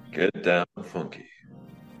 Get down funky.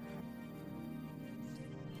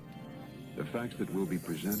 The facts that will be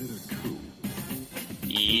presented are true.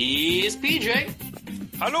 Yes, PJ.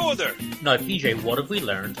 Hello there. Now, PJ, what have we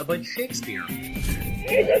learned about Shakespeare?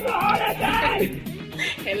 It's a holiday!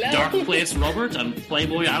 Hello. Dark Place Robert and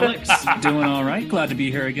Playboy Alex. Doing all right. Glad to be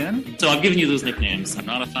here again. So I've given you those nicknames. I'm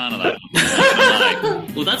not a fan of that.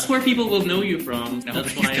 Well, that's where people will know you from.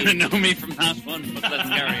 That's why you're going to know me from that one, but let's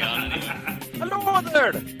carry on anyway. Hello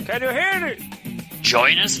there. Can you hear me?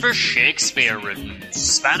 Join us for Shakespeare reviews,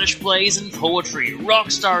 Spanish plays and poetry,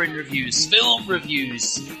 rockstar interviews, film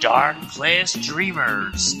reviews, Dark Place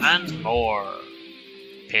Dreamers, and more.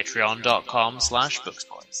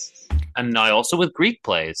 Patreon.com/booksboys. And now also with Greek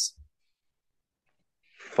plays.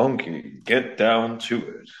 Funky, get down to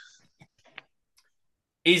it.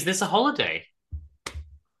 Is this a holiday?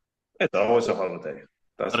 It's always a holiday.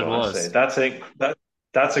 That's what I say.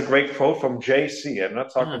 That's a great quote from JC. I'm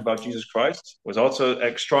not talking about Jesus Christ. Was also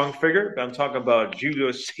a strong figure, but I'm talking about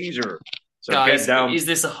Julius Caesar. So guys, get down. Is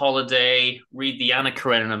this a holiday? Read the Anna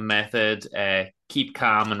Karenina Method. Keep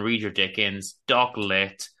calm and read your Dickens. Doc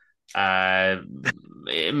Lit.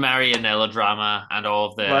 Marianella drama and all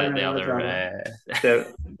of the other.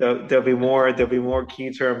 There'll be more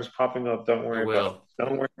key terms popping up. Don't worry about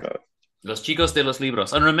it. Los Chicos de los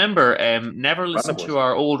Libros. And remember, never listen to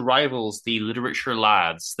our old rivals, the literature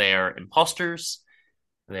lads. They are imposters.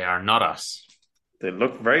 They are not us. They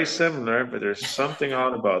look very similar, but there's something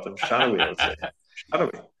odd about them. Shadowy, I would say.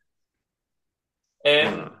 Shadowy.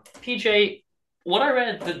 PJ, what I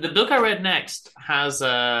read, the book I read next has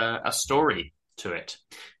a story to it.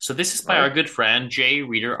 So this is by our good friend, J.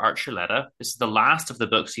 Reader Archuleta. This is the last of the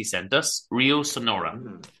books he sent us, Rio Sonora.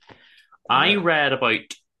 I read about...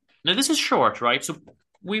 Now, this is short, right? So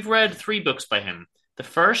we've read 3 books by him. The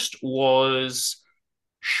first was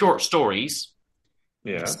short stories.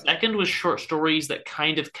 Yeah. The second was short stories that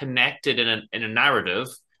kind of connected in a narrative,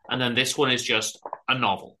 and then this one is just a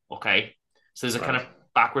novel. Okay, so there's a kind of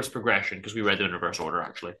backwards progression because we read them in reverse order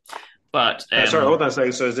actually. But sorry, hold on a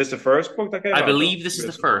second. So is this the first book that came out? I believe this is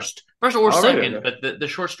the first or second, okay. but the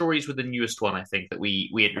short stories were the newest one I think that we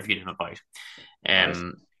interviewed him about. Nice.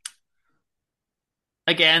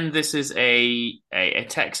 Again, this is a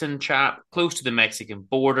Texan chap close to the Mexican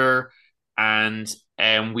border, and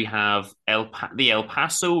we have the El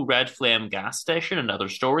Paso Red Flame gas station and other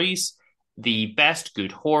stories, The Best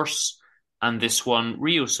Good Horse, and this one,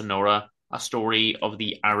 Rio Sonora, a story of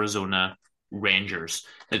the Arizona Rangers.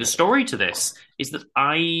 Now, the story to this is that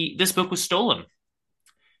this book was stolen.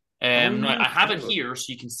 I have it here,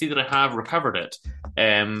 so you can see that I have recovered it.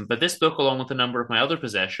 But this book, along with a number of my other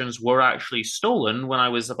possessions, were actually stolen when I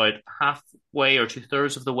was about halfway or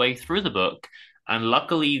 2/3 of the way through the book. And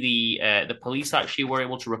luckily, the police actually were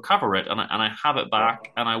able to recover it, and I have it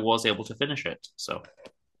back, and I was able to finish it. So,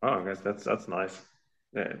 I guess that's nice.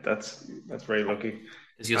 Yeah, that's very lucky.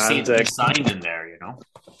 Because you'll see it's signed in there, you know.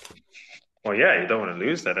 Well, yeah, you don't want to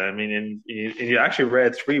lose that. I mean, you actually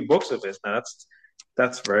read 3 books of this. Now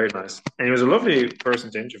that's very nice, and he was a lovely person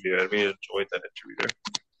to interview. I really enjoyed that interview there.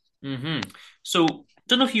 Mm-hmm. So,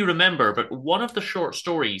 don't know if you remember, but one of the short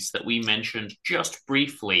stories that we mentioned just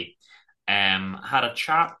briefly had a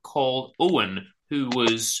chap called Owen they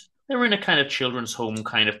were in a kind of children's home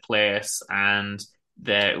kind of place, and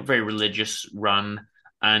they're very religious run,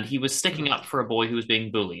 and he was sticking up for a boy who was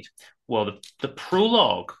being bullied. Well, the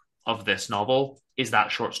prologue of this novel is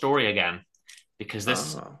that short story again, because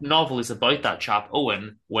this novel is about that chap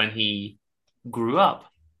Owen when he grew up,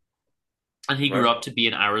 and he grew up to be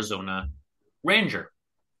an Arizona Ranger.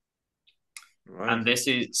 Right. And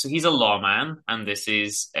so he's a lawman, and this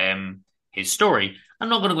is his story. I'm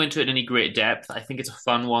not going to go into it in any great depth. I think it's a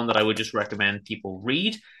fun one that I would just recommend people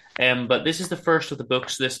read. But this is the first of the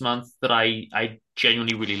books this month that I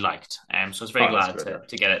genuinely really liked. So I was very glad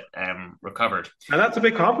to get it recovered. And that's a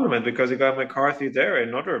big compliment, because you got McCarthy there,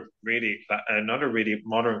 another really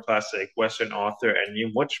modern classic Western author, and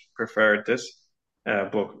you much preferred this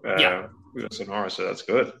book, Rio Sonora. So that's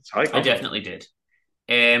good. It's high compliment. I definitely did.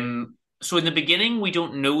 So in the beginning, we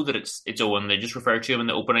don't know that it's Owen. They just refer to him in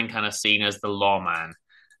the opening kind of scene as the lawman,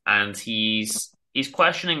 and he's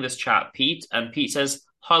questioning this chap Pete, and Pete says,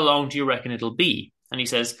 "How long do you reckon it'll be?" And he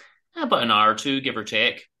says, "About an hour or two, give or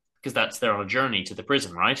take," because they're on a journey to the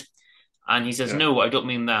prison, right? And he says, "No, I don't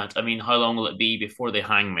mean that. I mean, how long will it be before they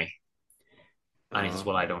hang me?" And he says,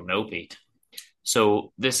 "Well, I don't know, Pete."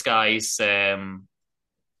 So this guy's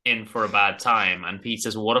in for a bad time, and Pete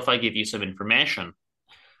says, "What if I give you some information?"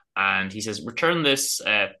 And he says, "Return this.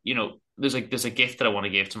 There's a gift that I want to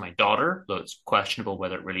give to my daughter, though it's questionable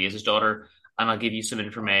whether it really is his daughter. And I'll give you some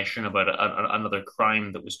information about another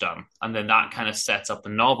crime that was done." And then that kind of sets up the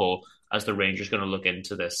novel as the Ranger's going to look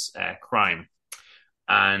into this crime.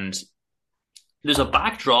 And there's a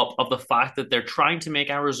backdrop of the fact that they're trying to make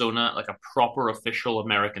Arizona like a proper official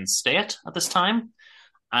American state at this time.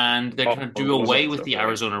 And they're going to do away with the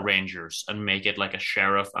Arizona Rangers and make it like a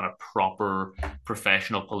sheriff and a proper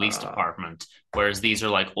professional police department. Whereas these are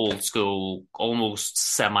like old school, almost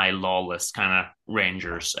semi-lawless kind of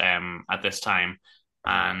Rangers at this time.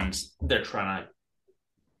 And they're trying to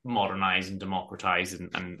modernize and democratize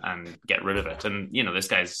and get rid of it. And, this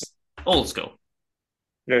guy's old school.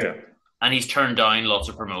 Yeah. And he's turned down lots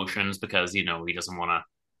of promotions because, he doesn't want to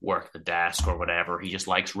work the desk or whatever. He just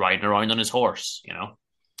likes riding around on his horse,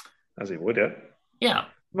 As he would, yeah. Yeah.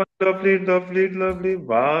 My lovely, lovely, lovely,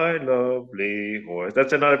 my lovely horse.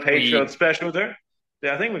 That's another Patreon special there.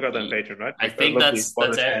 Yeah, I think we got that on Patreon, right? I think that's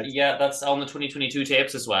it. Yeah, that's on the 2022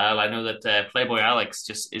 tapes as well. I know that Playboy Alex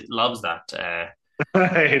loves that.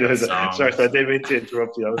 He does. Sorry, I didn't mean to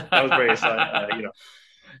interrupt you. That was very exciting.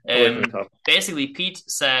 Basically, Pete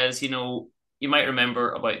says, you might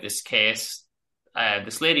remember about this case.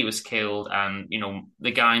 This lady was killed, and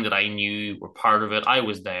the gang that I knew were part of it. I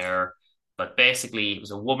was there, but basically it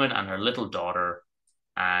was a woman and her little daughter,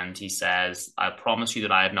 and he says, "I promise you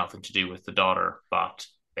that I had nothing to do with the daughter," but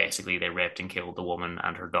basically they raped and killed the woman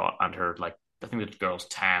and her daughter, and her, like, I think the girl's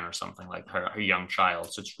 10 or something, like her young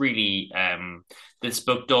child. So it's really this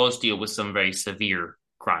book does deal with some very severe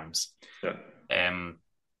crimes.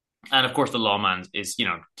 And of course, the lawman is,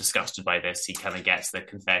 disgusted by this. He kind of gets the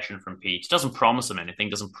confession from Pete. Doesn't promise him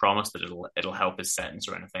anything. Doesn't promise that it'll help his sentence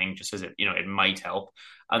or anything. Just says it might help.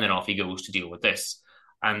 And then off he goes to deal with this.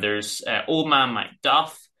 And there's old man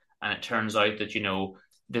Macduff. And it turns out that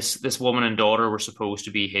this woman and daughter were supposed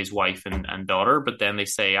to be his wife and daughter, but then they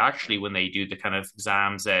say actually when they do the kind of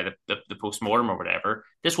exams, the post-mortem or whatever,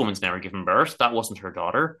 this woman's never given birth. That wasn't her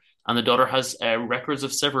daughter, and the daughter has records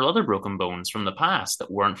of several other broken bones from the past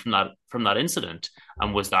that weren't from that incident.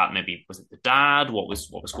 And was it the dad? What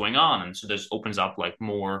was going on? And so this opens up like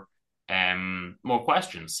more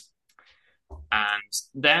questions. And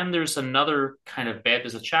then there's another kind of bit.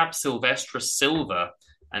 There's a chap, Silvestre Silva,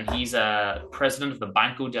 and he's a president of the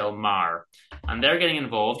Banco del Mar. And they're getting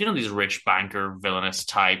involved, these rich banker, villainous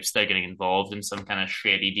types, they're getting involved in some kind of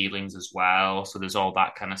shady dealings as well. So there's all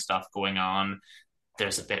that kind of stuff going on.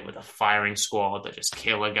 There's a bit with a firing squad that just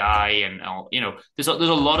kill a guy. And, there's a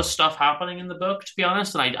lot of stuff happening in the book, to be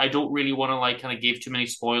honest. And I don't really want to like kind of give too many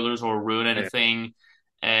spoilers or ruin anything. Yeah.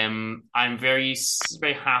 I'm very,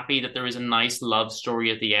 very happy that there is a nice love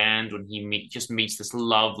story at the end when he just meets this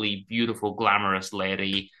lovely, beautiful, glamorous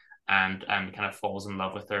lady and kind of falls in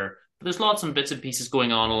love with her. But there's lots of bits and pieces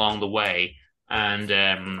going on along the way. And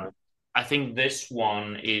I think this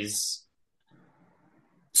one is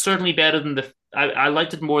certainly better than I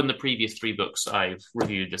liked it more than the previous 3 books I've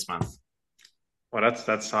reviewed this month. Well,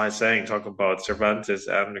 that's high saying, talking about Cervantes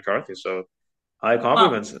and McCarthy. So high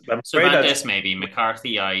compliments. Well, Cervantes maybe.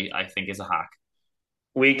 McCarthy, I think, is a hack.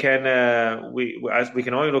 We can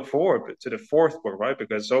only look forward to the 4th book, right?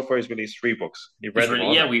 Because so far he's released 3 books. You've read them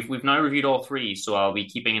all? Yeah, we've now reviewed all 3, so I'll be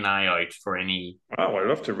keeping an eye out for any. Oh, I'd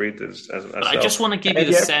love to read this. But I just want to give you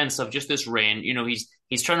the sense of just this reign.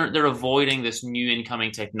 He's trying to. They're avoiding this new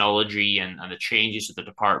incoming technology and the changes to the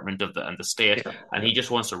department and the state, and he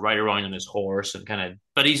just wants to ride around on his horse and kind of.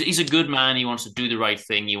 But he's a good man. He wants to do the right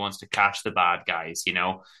thing. He wants to catch the bad guys.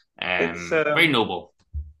 Very noble.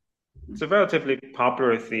 It's a relatively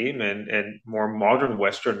popular theme in more modern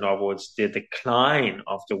Western novels, the decline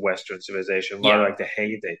of the Western civilization, rather like the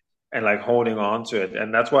heyday, and like holding on to it.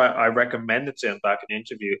 And that's why I recommended to him back in the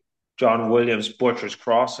interview John Williams' Butcher's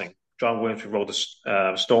Crossing. John Williams, who wrote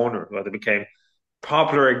the Stoner, but it became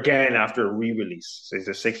popular again after a re-release. So he's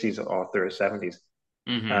a 60s author, 70s.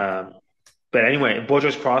 Mm-hmm. But anyway,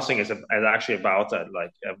 Butcher's Crossing is actually about that,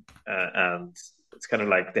 and it's kind of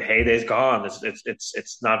like the heyday's gone.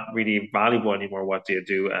 It's not really valuable anymore. What do you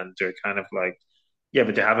do? And they're kind of like, yeah,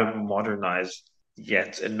 but they haven't modernized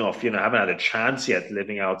yet enough. Haven't had a chance yet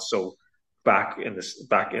living out so back in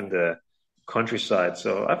the countryside.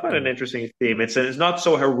 So I find it an interesting theme. It's not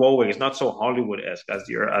so heroic. It's not so Hollywood-esque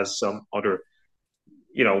as some other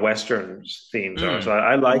Western themes are. So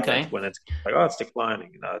I like it when it's like, it's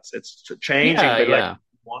declining. It's changing, but like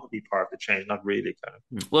want to be part of the change, not really kind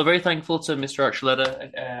of. Well, very thankful to Mr.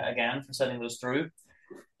 Archuleta again for sending those through.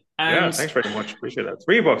 And thanks very much. Appreciate that.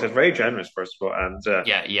 3 books. It's very generous, first of all, and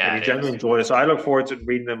you genuinely enjoyed it. So I look forward to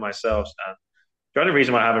reading them myself. And the only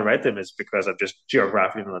reason why I haven't read them is because I'm just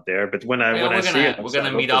geographically not there. But when I see it, we're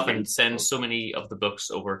gonna meet up and send so many of the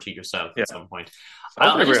books over to yourself at some point. So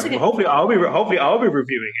hopefully I'll be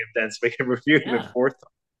reviewing him then, so we can review him the 4th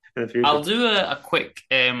time. I'll do a quick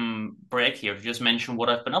break here to just mention what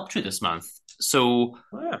I've been up to this month. So,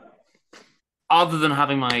 other than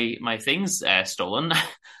having my things stolen,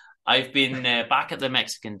 I've been back at the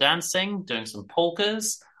Mexican dancing, doing some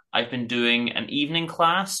polkas. I've been doing an evening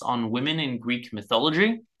class on women in Greek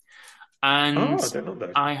mythology. And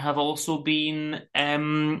I have also been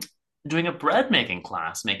doing a bread making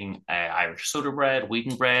class, making Irish soda bread,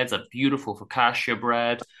 wheaten breads, a beautiful focaccia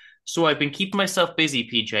bread. So I've been keeping myself busy,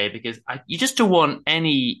 PJ, because you just don't want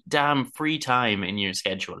any damn free time in your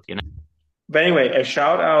schedule, But anyway, a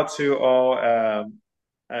shout out to all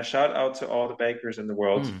the bakers in the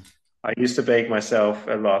world. I used to bake myself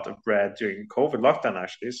a lot of bread during COVID lockdown,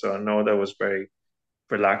 actually, so I know that was very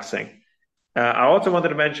relaxing. I also wanted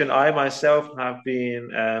to mention I myself have been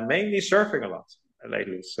mainly surfing a lot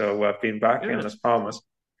lately, so I've been back in Las Palmas,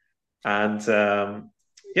 and.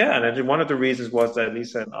 And then one of the reasons was that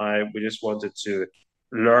Lisa and we just wanted to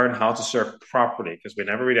learn how to surf properly because we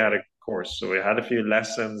never really had a course. So we had a few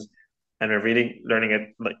lessons and we're really learning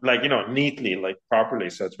it neatly, properly.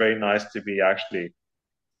 So it's very nice to be actually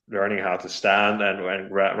learning how to stand and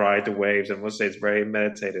ride the waves. And we'll say it's very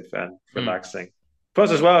meditative and relaxing.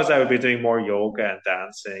 Plus, as well as I would be doing more yoga and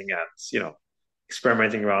dancing and,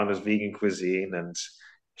 experimenting around with vegan cuisine and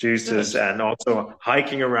juices, and also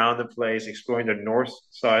hiking around the place, exploring the north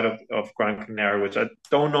side of Gran Canaria, which I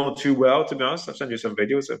don't know too well, to be honest. I've sent you some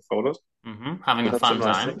videos and photos. Having a fun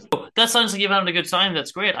time. That sounds like you're having a good time.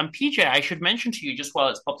 That's great. And PJ, I should mention to you, just while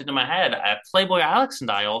it's popped into my head, Playboy Alex and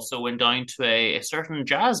I also went down to a certain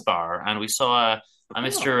jazz bar, and we saw a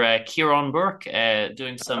Mr. Kieran Burke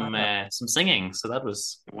doing some singing. So that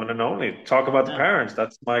was one and only. Talk about the parents.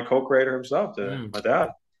 That's my co-creator himself, my dad.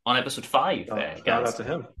 on episode 5, Shout out guys. to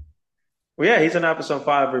him. Well, yeah, he's in episode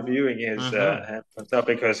 5 reviewing his Mm-hmm. stuff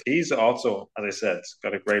because he's also, as I said,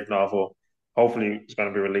 got a great novel. Hopefully, it's going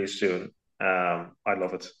to be released soon. I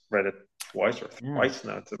love it. Read it twice or thrice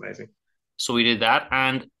now. It's amazing. So we did that.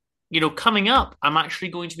 And, coming up, I'm actually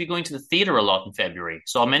going to be going to the theatre a lot in February.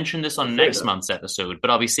 So I'll mention this on next month's episode, but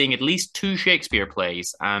I'll be seeing at least 2 Shakespeare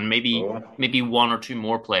plays and maybe 1 or 2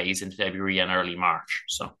 more plays in February and early March.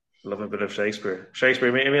 So love a bit of Shakespeare. Shakespeare,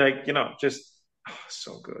 I mean, like, just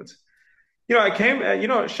so good.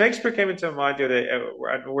 Shakespeare came into my mind the other day.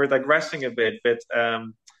 We're digressing a bit, but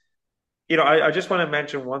I just want to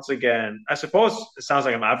mention once again. I suppose it sounds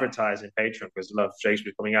like I'm advertising Patreon because I love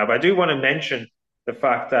Shakespeare coming out, but I do want to mention the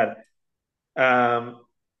fact that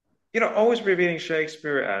always rereading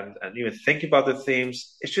Shakespeare and even thinking about the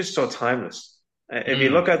themes, it's just so timeless. If you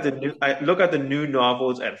look at the new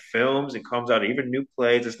novels and films, it comes out even new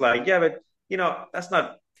plays. It's like, yeah, but that's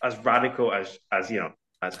not as radical as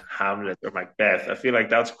Hamlet or Macbeth. I feel like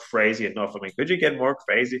that's crazy enough. I mean, could you get more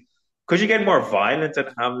crazy? Could you get more violent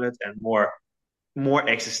than Hamlet and more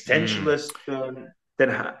existentialist than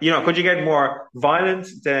could you get more violent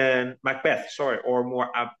than Macbeth? Sorry, or more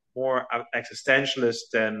existentialist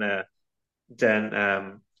than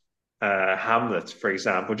Hamlet, for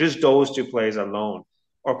example? Just those 2 plays alone,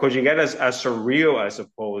 or could you get as surreal, I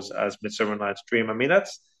suppose, as Midsummer Night's Dream? I mean,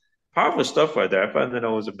 that's powerful stuff right there. I find that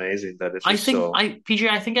always amazing that it's just PJ,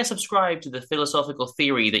 I think I subscribe to the philosophical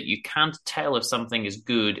theory that you can't tell if something is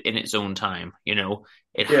good in its own time.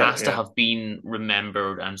 It has to have been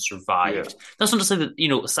remembered and survived. That's not to say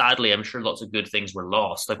that, sadly, I'm sure lots of good things were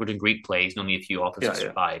lost. Like within Greek plays, only a few authors have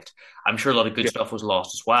survived. I'm sure a lot of good stuff was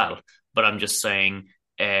lost as well. But I'm just saying,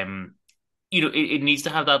 it needs to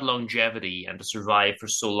have that longevity and to survive for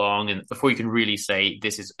so long and before you can really say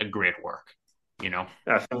this is a great work.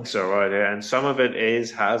 I think so, right? Yeah. And some of it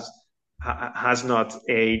has not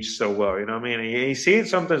aged so well. You know what I mean? You see it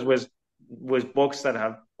sometimes with books that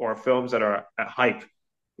have or films that are a hype,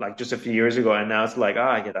 like just a few years ago, and now it's like,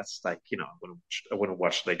 that's like I wouldn't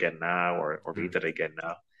watch it again now or read it again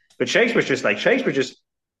now. But Shakespeare just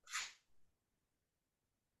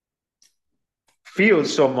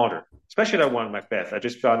feels so modern, especially that one Macbeth. I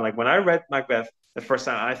just found like when I read Macbeth the first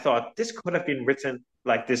time, I thought this could have been written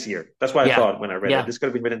like this year. That's what I thought when I read it. This could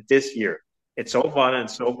have been written this year. It's so violent,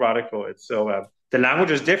 so radical. It's so the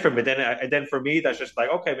language is different, but then for me, that's just like,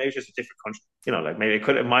 okay, maybe it's just a different country. Like maybe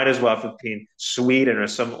it might as well have been Sweden or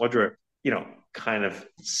some other, kind of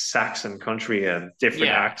Saxon country and different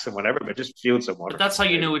acts and whatever, but it just feels so modern. But that's how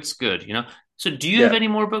you know it's good, So do you have any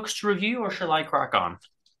more books to review, or shall I crack on?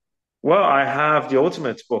 Well, I have the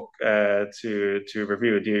ultimate book to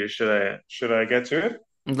review. Should I get to it?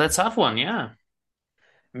 Let's have one, yeah.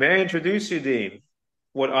 May I introduce you, Dean,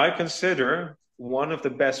 what I consider one of the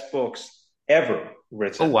best books ever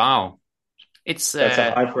written. Oh, wow. It's that's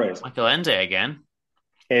a high praise. Michael Ende again.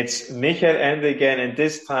 It's Michael Ende again, and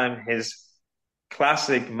this time his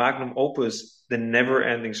classic magnum opus, The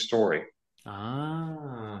Never-Ending Story.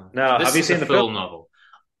 Ah. Now, so have you seen the full film? Novel?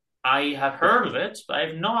 I have heard of it, but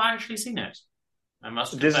I've not actually seen it. I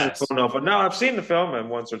must confess. This is a full novel. Now, I've seen the film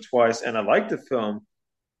once or twice, and I like the film.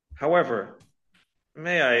 However,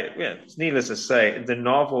 it's needless to say, the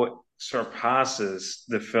novel surpasses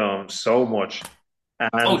the film so much.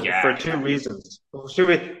 And for 2 reasons.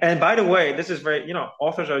 And by the way, this is very,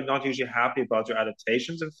 authors are not usually happy about their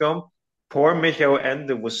adaptations in film. Poor Michael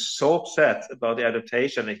Ende was so upset about the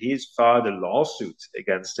adaptation that he's filed a lawsuit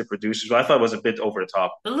against the producers. I thought it was a bit over the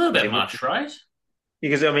top. A little bit much, right?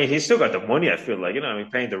 Because, I mean, he's still got the money, I feel like,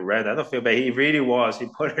 paying the rent. I don't feel bad. He really was. He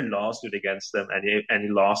put a lawsuit against them and he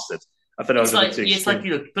lost it. I thought it was a bit too extreme. It's like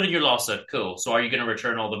you put in your lawsuit, cool. So are you going to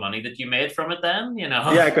return all the money that you made from it then?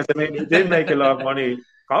 Yeah, because I mean, he did make a lot of money.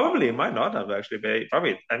 Probably, it might not have actually.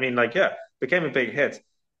 Became a big hit.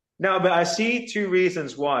 Now, but I see 2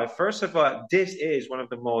 reasons why. First of all, this is one of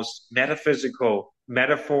the most metaphysical,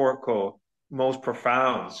 metaphorical, most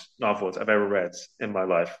profound novels I've ever read in my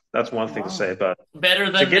life. That's one thing to say about it.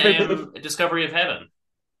 Better than Discovery of Heaven.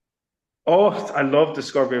 Oh, I love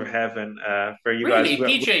Discovery of Heaven. For you really, guys,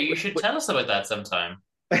 PJ, you should tell us about that sometime.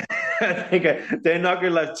 I think they're not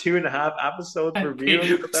going to have 2.5 episodes review.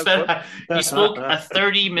 You spoke a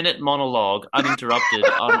 30-minute monologue uninterrupted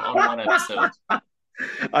on one episode.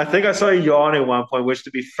 I think I saw you yawn at one point, which,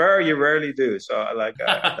 to be fair, you rarely do. So,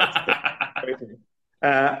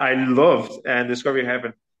 I loved Discovery of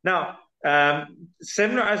Heaven. Now,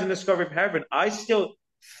 similar as in Discovery of Heaven, I still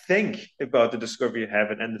think about the Discovery of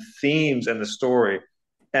Heaven and the themes and the story.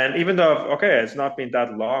 And even though, it's not been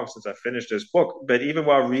that long since I finished this book, but even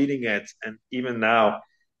while reading it, and even now,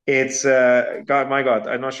 It's God, my God,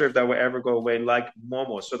 I'm not sure if that will ever go away like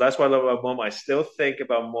Momo. So that's what I love about Momo. I still think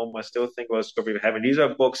about Momo. I still think about Discovery of Heaven. These are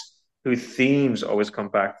books whose themes always come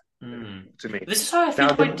back to me. This is how I feel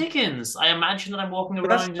Now, about Dickens. I imagine that I'm walking but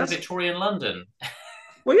around in that's Victorian London.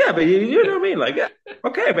 well, yeah, but you know what I mean. Like, yeah,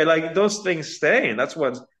 okay, but like those things stay, and that's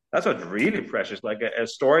what's really precious. Like a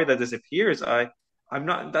story that disappears, I'm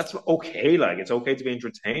not. That's okay. Like it's okay to be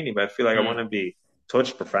entertaining, but I feel like I want Mm. to be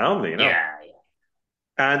touched profoundly. Yeah,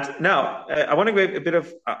 And now I want to give a bit of.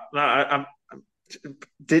 Now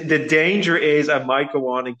the danger is I might go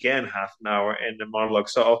on again half an hour in the monologue,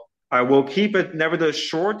 so I will keep it nevertheless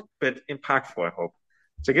short but impactful. I hope.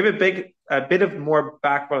 So give a bit of more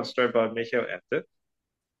background story about Michael Ende.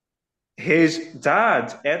 His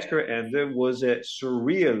dad, Edgar Ende, was a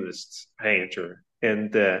surrealist painter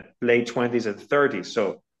in the late 20s and 30s.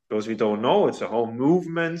 So, those who don't know, it's a whole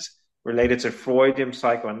movement related to Freudian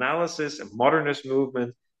psychoanalysis, a modernist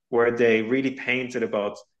movement where they really painted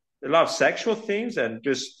about a lot of sexual themes and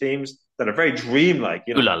just themes that are very dreamlike,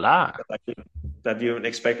 ooh la la. that you would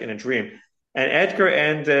expect in a dream. And Edgar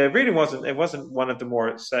Ende really wasn't. It wasn't one of the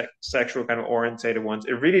more sexual kind of orientated ones.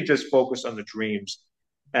 It really just focused on the dreams.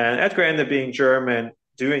 And Edgar Ende, being German,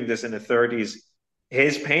 doing this in the 30s,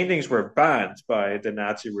 his paintings were banned by the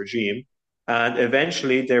Nazi regime. And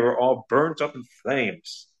eventually they were all burnt up in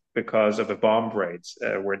flames because of the bomb raids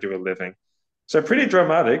where they were living. So pretty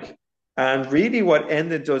dramatic. And really what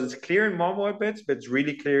Ende does, it's clear in Momo a bit, but it's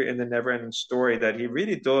really clear in the Never-Ending Story that he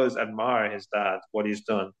really does admire his dad, what he's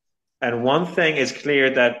done. And one thing is clear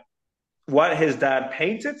that what his dad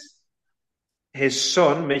painted, his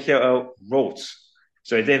son, Michael, wrote.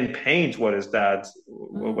 So he didn't paint what his dad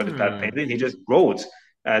painted. He just wrote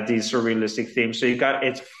these surrealistic themes. So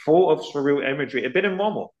it's full of surreal imagery, a bit in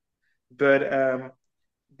Momo, but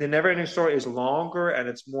the Never-Ending Story is longer and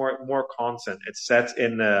it's more content. It's set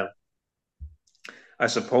in, I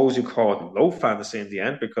suppose you call it low fantasy in the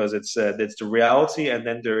end because it's the reality, and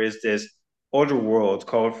then there is this other world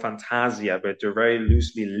called Fantasia, but they're very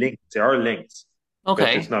loosely linked. They are linked, but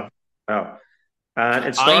Okay. it's not. Well, and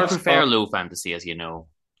it I starts prefer off. low fantasy, as you know.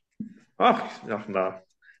 Oh, no, no.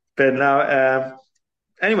 But now,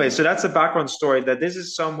 anyway, so that's the background story that this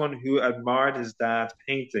is someone who admired his dad's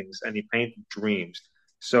paintings and he painted dreams.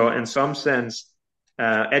 So, in some sense,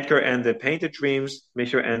 Edgar Ende painted dreams,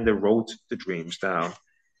 Michael Ende wrote the dreams down.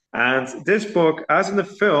 And this book, as in the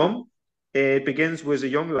film, it begins with a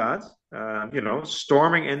young lad,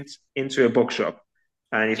 storming into a bookshop.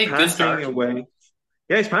 And he's Hey, good panting start. away.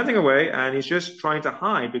 Yeah, he's panting away and he's just trying to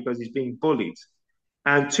hide because he's being bullied.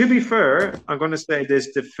 And to be fair, I'm going to say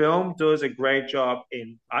this, the film does a great job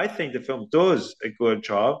I think the film does a good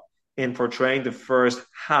job in portraying the first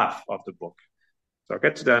half of the book. So I'll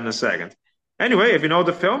get to that in a second. Anyway, if you know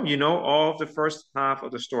the film, you know all of the first half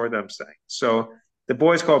of the story that I'm saying. So the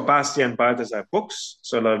boy is called Bastian Balthazar Books,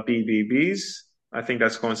 so a lot of BBBs. I think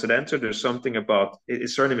that's coincidental. There's something about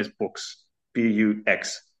his surname is Books,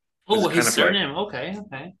 Bux. Oh, It's kind his of like surname. Okay,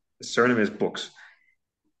 okay. his surname is Books.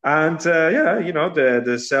 And yeah,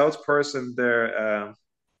 the salesperson there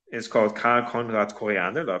is called Karl Konrad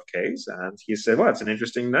Koriander, love case, and he said, "Well, it's an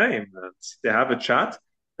interesting name." And they have a chat,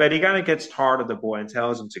 but he kind of gets tired of the boy and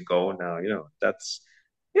tells him to go now. That's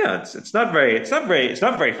yeah, it's not very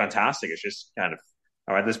fantastic. It's just kind of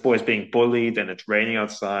all right. This boy's being bullied, and it's raining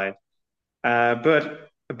outside. But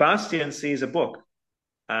Bastian sees a book,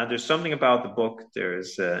 and there's something about the book.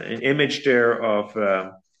 There's an image there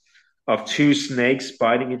of two snakes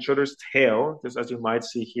biting each other's tail, just as you might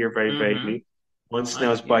see here very Mm-hmm. vaguely. One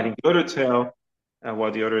snail is Yeah. biting the other tail,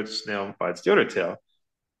 while the other snail bites the other tail.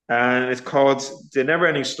 And it's called The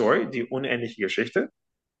Never-Ending Story, Die unendliche Geschichte.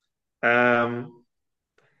 Um,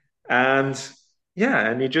 and yeah,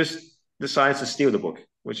 and he just decides to steal the book,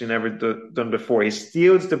 which he never done before. He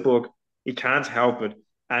steals the book, he can't help it,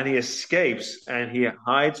 and he escapes and he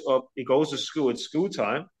hides up. He goes to school, it's school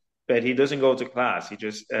time, but he doesn't go to class. He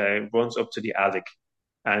just runs up to the attic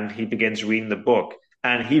and he begins reading the book.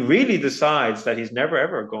 And he really decides that he's never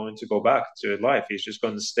ever going to go back to life. He's just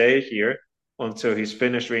going to stay here until he's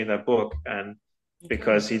finished reading that book. And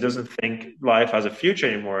because he doesn't think life has a future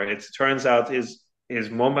anymore. It turns out his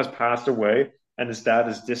mom has passed away and his dad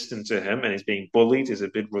is distant to him and he's being bullied. He's a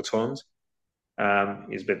bit rotund.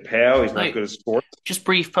 He's a bit pale. He's Now, not good at sports. just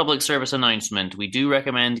brief public service announcement. We do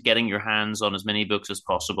recommend getting your hands on as many books as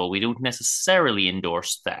possible. We don't necessarily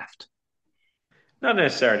endorse theft. Not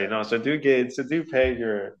necessarily, no. So do pay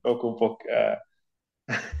your local book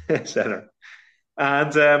center.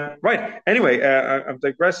 And right, anyway, I'm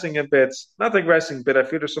digressing a bit. Not digressing, but I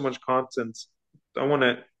feel there's so much content. I want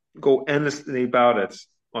to go endlessly about it.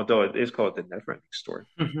 although it is called the never-ending story.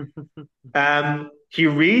 He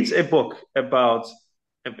reads a book about.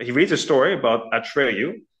 He reads a story about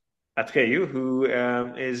Atreyu, who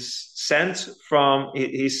is sent from.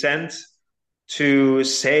 He's sent to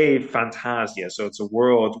save Fantasia. So it's a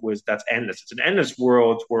world that's endless. It's an endless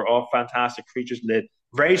world where all fantastic creatures live.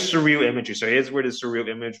 Very surreal imagery. So here's where the surreal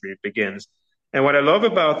imagery begins. And what I love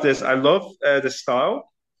about this, I love the style.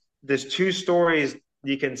 There's two stories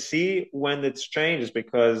you can see when it's changed is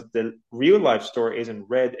because the real life story is in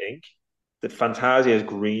red ink. The Fantasia is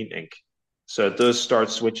green ink. So it does start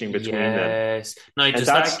switching between them. Yes. Now, And does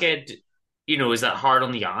that get, is that hard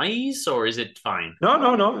on the eyes or is it fine?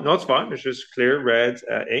 No, it's fine. It's just clear red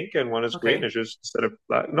ink, and when it's green, it's just instead of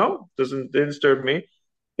black. No, didn't disturb me.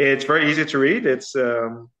 It's very easy to read.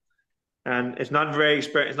 And it's not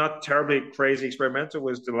it's not terribly crazy experimental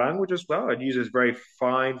with the language as well. It uses very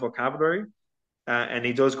fine vocabulary, and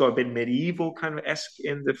he does go a bit medieval kind of esque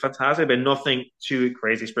in the Fantasia, but nothing too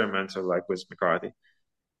crazy experimental like with McCarthy.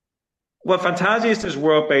 Well, Fantasia is this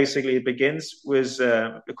world basically. It begins with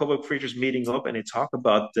a couple of creatures meeting up, and they talk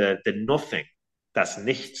about the nothing, das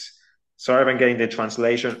Nichts. Sorry if I'm getting the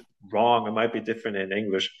translation wrong. It might be different in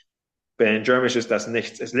English, but in German it's just das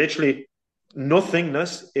Nichts. It's literally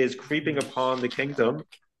nothingness is creeping upon the kingdom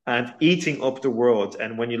and eating up the world.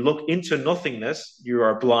 And when you look into nothingness, you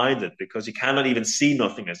are blinded because you cannot even see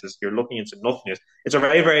nothingness. You're looking into nothingness. It's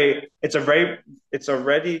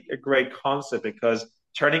already a great concept because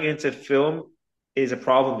turning into film is a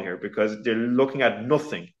problem here because they're looking at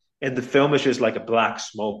nothing. And the film is just like a black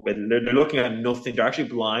smoke, but they're looking at nothing. They're actually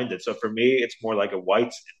blinded. So for me, it's more like a white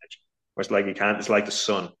image, where it's like it's like the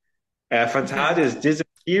sun. Fantasia is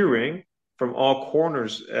disappearing from all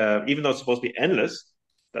corners, even though it's supposed to be endless.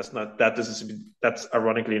 That's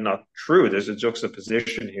ironically not true. There's a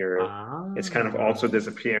juxtaposition here. It's kind of also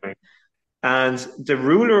disappearing. And the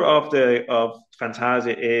ruler of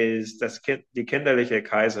Fantasia is die kinderliche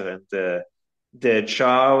Kaiserin, the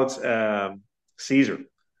child Caesar,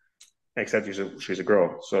 except she's a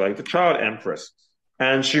girl. So like the child empress.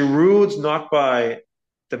 And she rules not by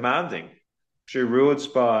demanding. She rules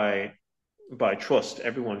by trust.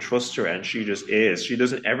 Everyone trusts her, and she just is. She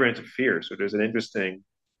doesn't ever interfere. So there's an interesting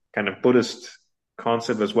kind of Buddhist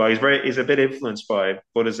concept as well. He's a bit influenced by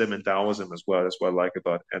Buddhism and Taoism as well. That's what I like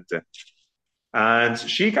about Ente. And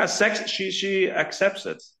she got sex. She accepts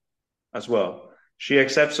it as well. She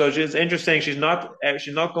accepts. So it's interesting. She's not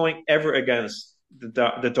going ever against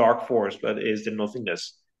the dark force, but is the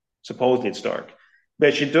nothingness. Supposedly it's dark,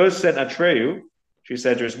 but she does send Atreyu. She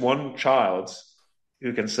said there's one child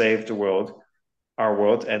who can save the world, our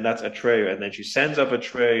world, and that's Atreyu. And then she sends off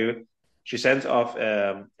Atreyu. She sends off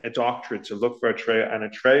a doctor to look for Atreyu, and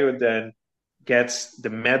Atreyu then gets the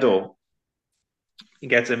medal. He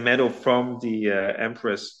gets a medal from the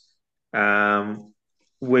Empress,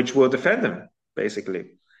 which will defend him,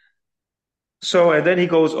 basically. So, and then he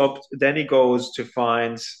goes up. Then he goes to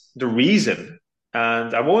find the reason.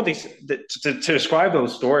 And I won't to describe the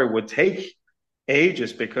story would take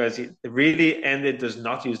ages because it really ended does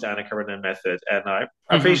not use the Anna Karenina method, and I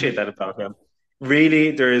appreciate that about him.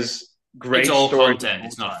 Really, there is great. It's all story content.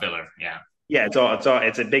 It's not filler. Yeah. Yeah,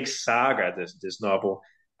 it's a big saga. This novel.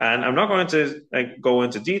 And I'm not going to go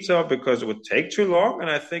into detail because it would take too long, and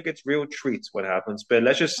I think it's real treats what happens. But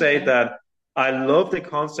let's just say that I love the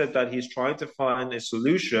concept that he's trying to find a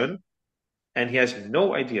solution, and he has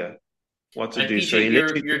no idea what to do. PJ, so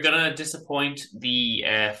you're going to disappoint the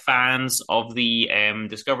fans of the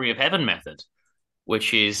Discovery of Heaven method,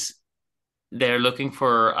 which is they're looking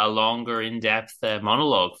for a longer, in-depth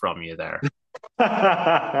monologue from you there.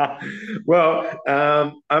 Well,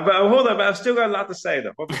 hold on, but I've still got a lot to say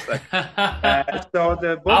though. Hold on a second. So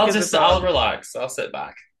the book I'll relax. I'll sit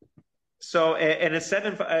back. So, and it's set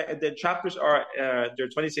in the chapters are there are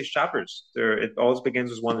 26 chapters. It always begins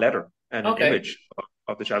with one letter and an image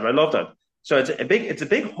of the chapter. I love that. So it's a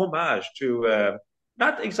big homage to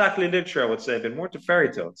not exactly literature, I would say, but more to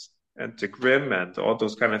fairy tales and to Grimm and all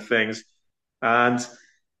those kind of things.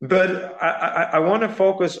 But I want to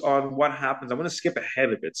focus on what happens. I want to skip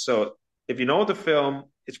ahead a bit. So if you know the film,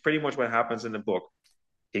 it's pretty much what happens in the book.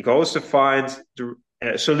 He goes to find the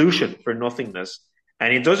solution for nothingness,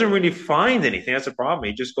 and he doesn't really find anything. That's the problem.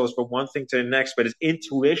 He just goes from one thing to the next, but it's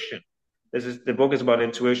intuition. The book is about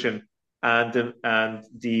intuition, and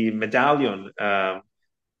the medallion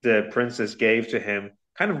the princess gave to him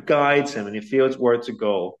kind of guides him, and he feels where to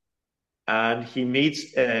go. And he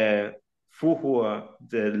meets Fuhua,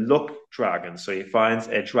 the luck dragon. So he finds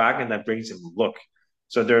a dragon that brings him luck.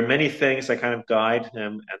 So there are many things that kind of guide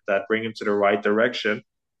him and that bring him to the right direction.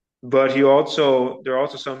 but there are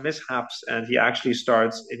also some mishaps, and he actually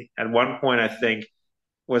starts at one point, I think,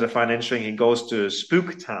 was I find interesting. He goes to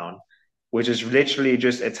Spook Town, which is literally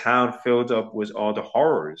just a town filled up with all the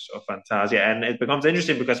horrors of Fantasia, and it becomes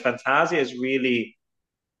interesting because Fantasia is really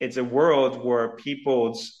it's a world where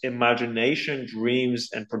people's imagination, dreams,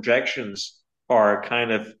 and projections are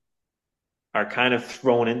kind of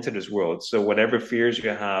thrown into this world. So whatever fears you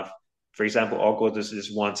have, for example, I'll go to this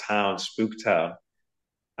one town, Spook Town,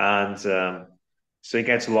 and so it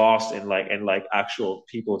gets lost in like actual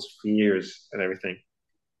people's fears and everything.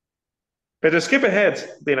 But to skip ahead,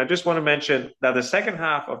 then I just want to mention that the second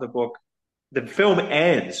half of the book, the film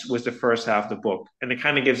ends with the first half of the book, and it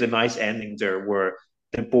kind of gives a nice ending there, where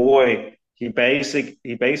the boy he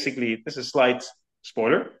basically this is a slight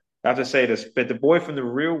spoiler. I have to say this, but the boy from the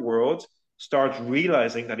real world starts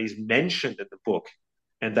realizing that he's mentioned in the book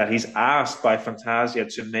and that he's asked by Fantasia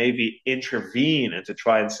to maybe intervene and to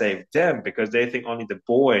try and save them because they think only the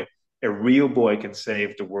boy, a real boy, can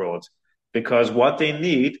save the world. Because what they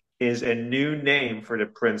need is a new name for the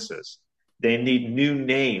princess. They need new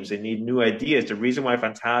names. They need new ideas. The reason why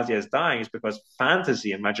Fantasia is dying is because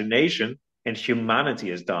fantasy, imagination, and humanity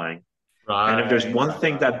is dying. Right. And if there's one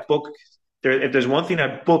thing that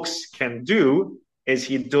books can do, is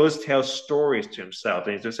he does tell stories to himself,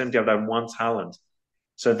 and he just simply have that one talent.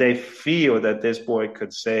 So they feel that this boy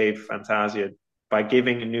could save Fantasia by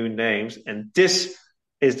giving new names, and this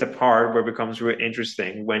is the part where it becomes really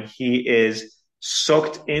interesting when he is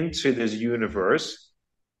sucked into this universe.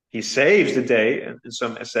 He saves the day in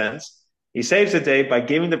some sense. He saves the day by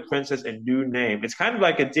giving the princess a new name. It's kind of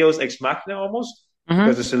like a Deus Ex Machina almost,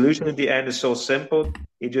 because the solution at the end is so simple.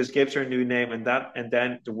 He just gives her a new name, and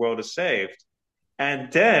then the world is saved.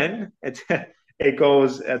 And then it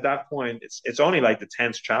goes at that point. It's only like the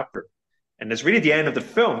 10th chapter, and it's really the end of the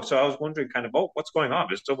film. So I was wondering, kind of, what's going on?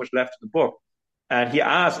 There's so much left in the book. And he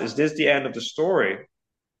asks, "Is this the end of the story?"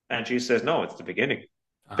 And she says, "No, it's the beginning."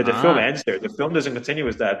 But the film ends there. The film doesn't continue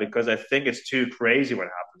with that because I think it's too crazy what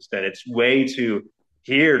happens. That it's way too.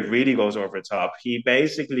 Here it really goes over the top. He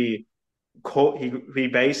basically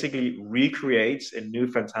recreates a new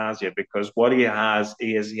Fantasia because what he has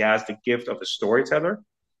is he has the gift of a storyteller,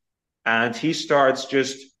 and he starts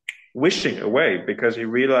just wishing away because he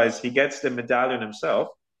realized he gets the medallion himself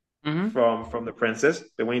from the princess.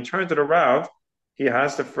 But when he turns it around, he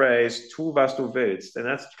has the phrase "Tu was du willst," and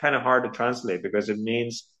that's kind of hard to translate because it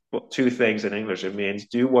means two things in English. It means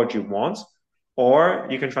 "do what you want," or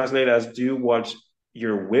you can translate it as "do what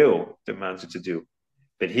your will demands you to do."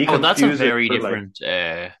 But that's a very different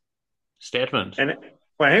statement. And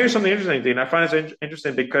well, here's something interesting, Dean. I find it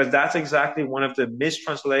interesting because that's exactly one of the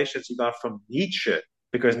mistranslations he got from Nietzsche.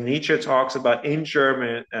 Because Nietzsche talks about in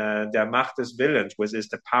German, "der Macht des Willens," which is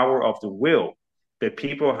the power of the will. But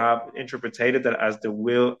people have interpreted that as the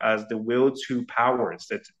will to power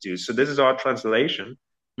instead to do. So this is our translation.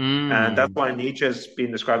 And that's why Nietzsche has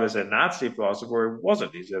been described as a Nazi philosopher. He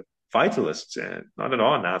wasn't. He's a vitalist, not at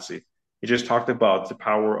all a Nazi. He just talked about the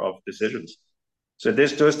power of decisions. So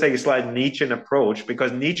this does take a slight Nietzschean approach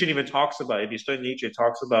because Nietzsche even talks about, if you study Nietzsche, it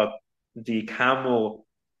talks about the camel,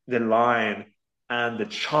 the lion, and the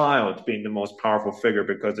child being the most powerful figure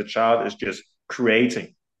because the child is just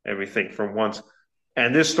creating everything from once.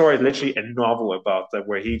 And this story is literally a novel about that,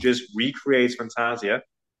 where he just recreates Fantasia.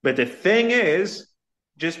 But the thing is,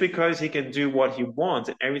 just because he can do what he wants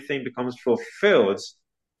and everything becomes fulfilled,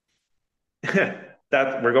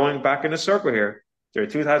 that we're going back in a circle here. There are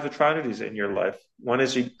two types of tragedies in your life. One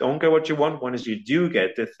is you don't get what you want. One is you do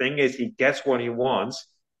get. The thing is, he gets what he wants,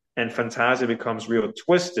 and Fantasia becomes real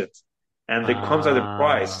twisted, and it comes at a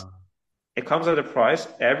price. It comes at a price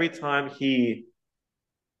every time he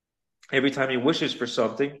wishes for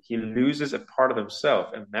something. He loses a part of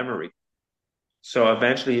himself and memory. So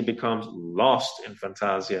eventually, he becomes lost in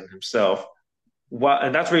Fantasia and himself. Well,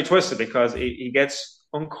 and that's really twisted because he gets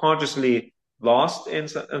unconsciously lost in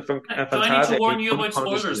Fantasia. Do I need to warn you about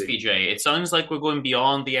spoilers, PJ? It sounds like we're going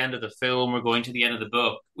beyond the end of the film. We're going to the end of the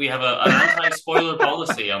book. We have an anti-spoiler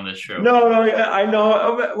policy on this show. No, I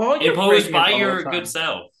know. Well, imposed by your good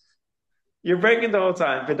self. You're breaking the whole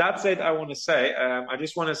time. But that's it. I want to say. I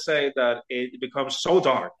just want to say that it becomes so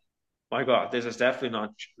dark. My God, this is definitely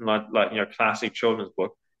not like your classic children's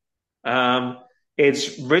book.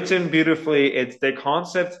 It's written beautifully. It's the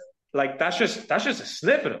concept. Like that's just a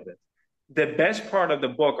snippet of it. The best part of the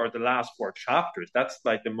book are the last 4 chapters. That's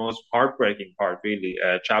like the most heartbreaking part, really.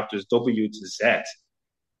 Chapters W to Z.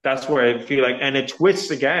 That's where I feel like, and it twists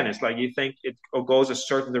again. It's like you think it goes a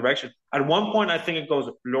certain direction. At one point, I think it goes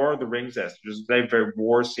Lord of the Rings-esque, which is very, very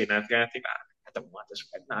war scene. I think don't want this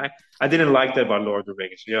right now. I didn't like that about Lord of the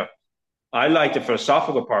Rings. Yeah, I like the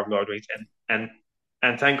philosophical part of Lord of the Rings,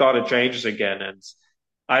 and thank God it changes again. And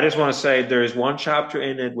I just want to say there is one chapter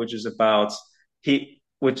in it which is about.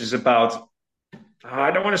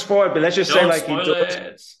 I don't want to spoil it, but let's just say like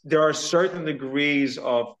there are certain degrees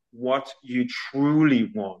of what you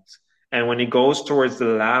truly want, and when he goes towards the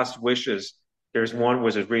last wishes, there's one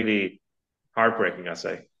which is really heartbreaking, I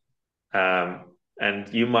say.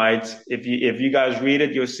 And you might, if you guys read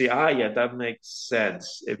it, you'll see, yeah, that makes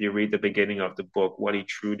sense. If you read the beginning of the book, what he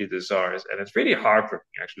truly desires, and it's really heartbreaking,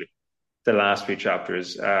 actually. The last few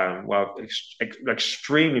chapters,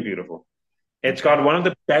 extremely beautiful. It's got one of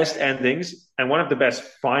the best endings and one of the best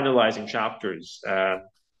finalizing chapters. And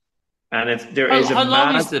how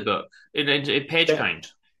long is the book in page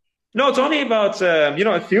count? No, it's only about,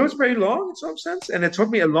 it feels very long in some sense. And it took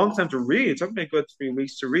me a long time to read. It took me a good 3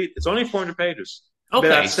 weeks to read. It's only 400 pages. Okay.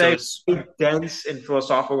 But I'd say it's dense in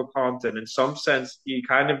philosophical content. In some sense,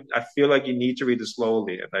 I feel like you need to read it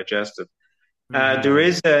slowly and digest it. There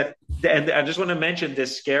is and I just want to mention the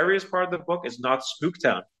scariest part of the book is not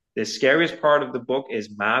Spooktown. The scariest part of the book is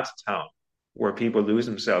Mad Town, where people lose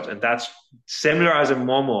themselves. And that's similar as in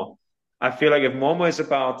Momo. I feel like if Momo is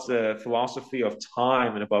about the philosophy of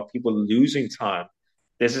time and about people losing time,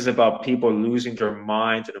 this is about people losing their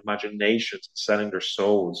minds and imaginations and selling their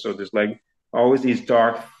souls. So there's like always these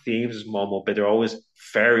dark themes in Momo, but they're always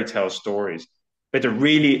fairy tale stories. But they're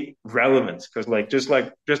really relevant because just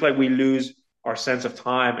like we lose our sense of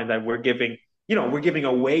time and that we're giving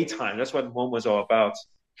away time. That's what Momo is all about.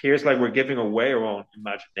 Here's like we're giving away our own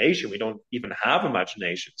imagination. We don't even have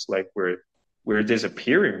imaginations. Like we're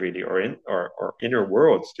disappearing really, or in our inner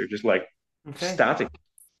worlds. They're just like static.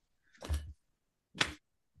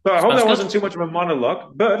 So I hope that wasn't too much of a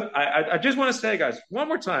monologue, but I just want to say, guys, one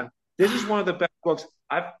more time, this is one of the best books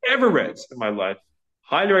I've ever read in my life.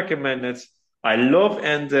 Highly recommend it. I love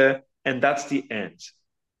Ende, and that's the end.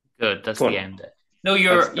 Good, that's the end. No,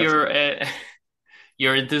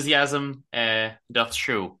 your enthusiasm doth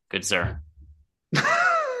true, good sir.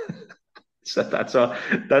 So that's all.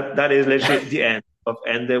 That is literally the end of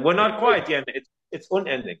Ende. Well, not quite the end. It's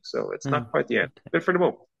unending, so it's not quite the end. But for the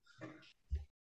moment.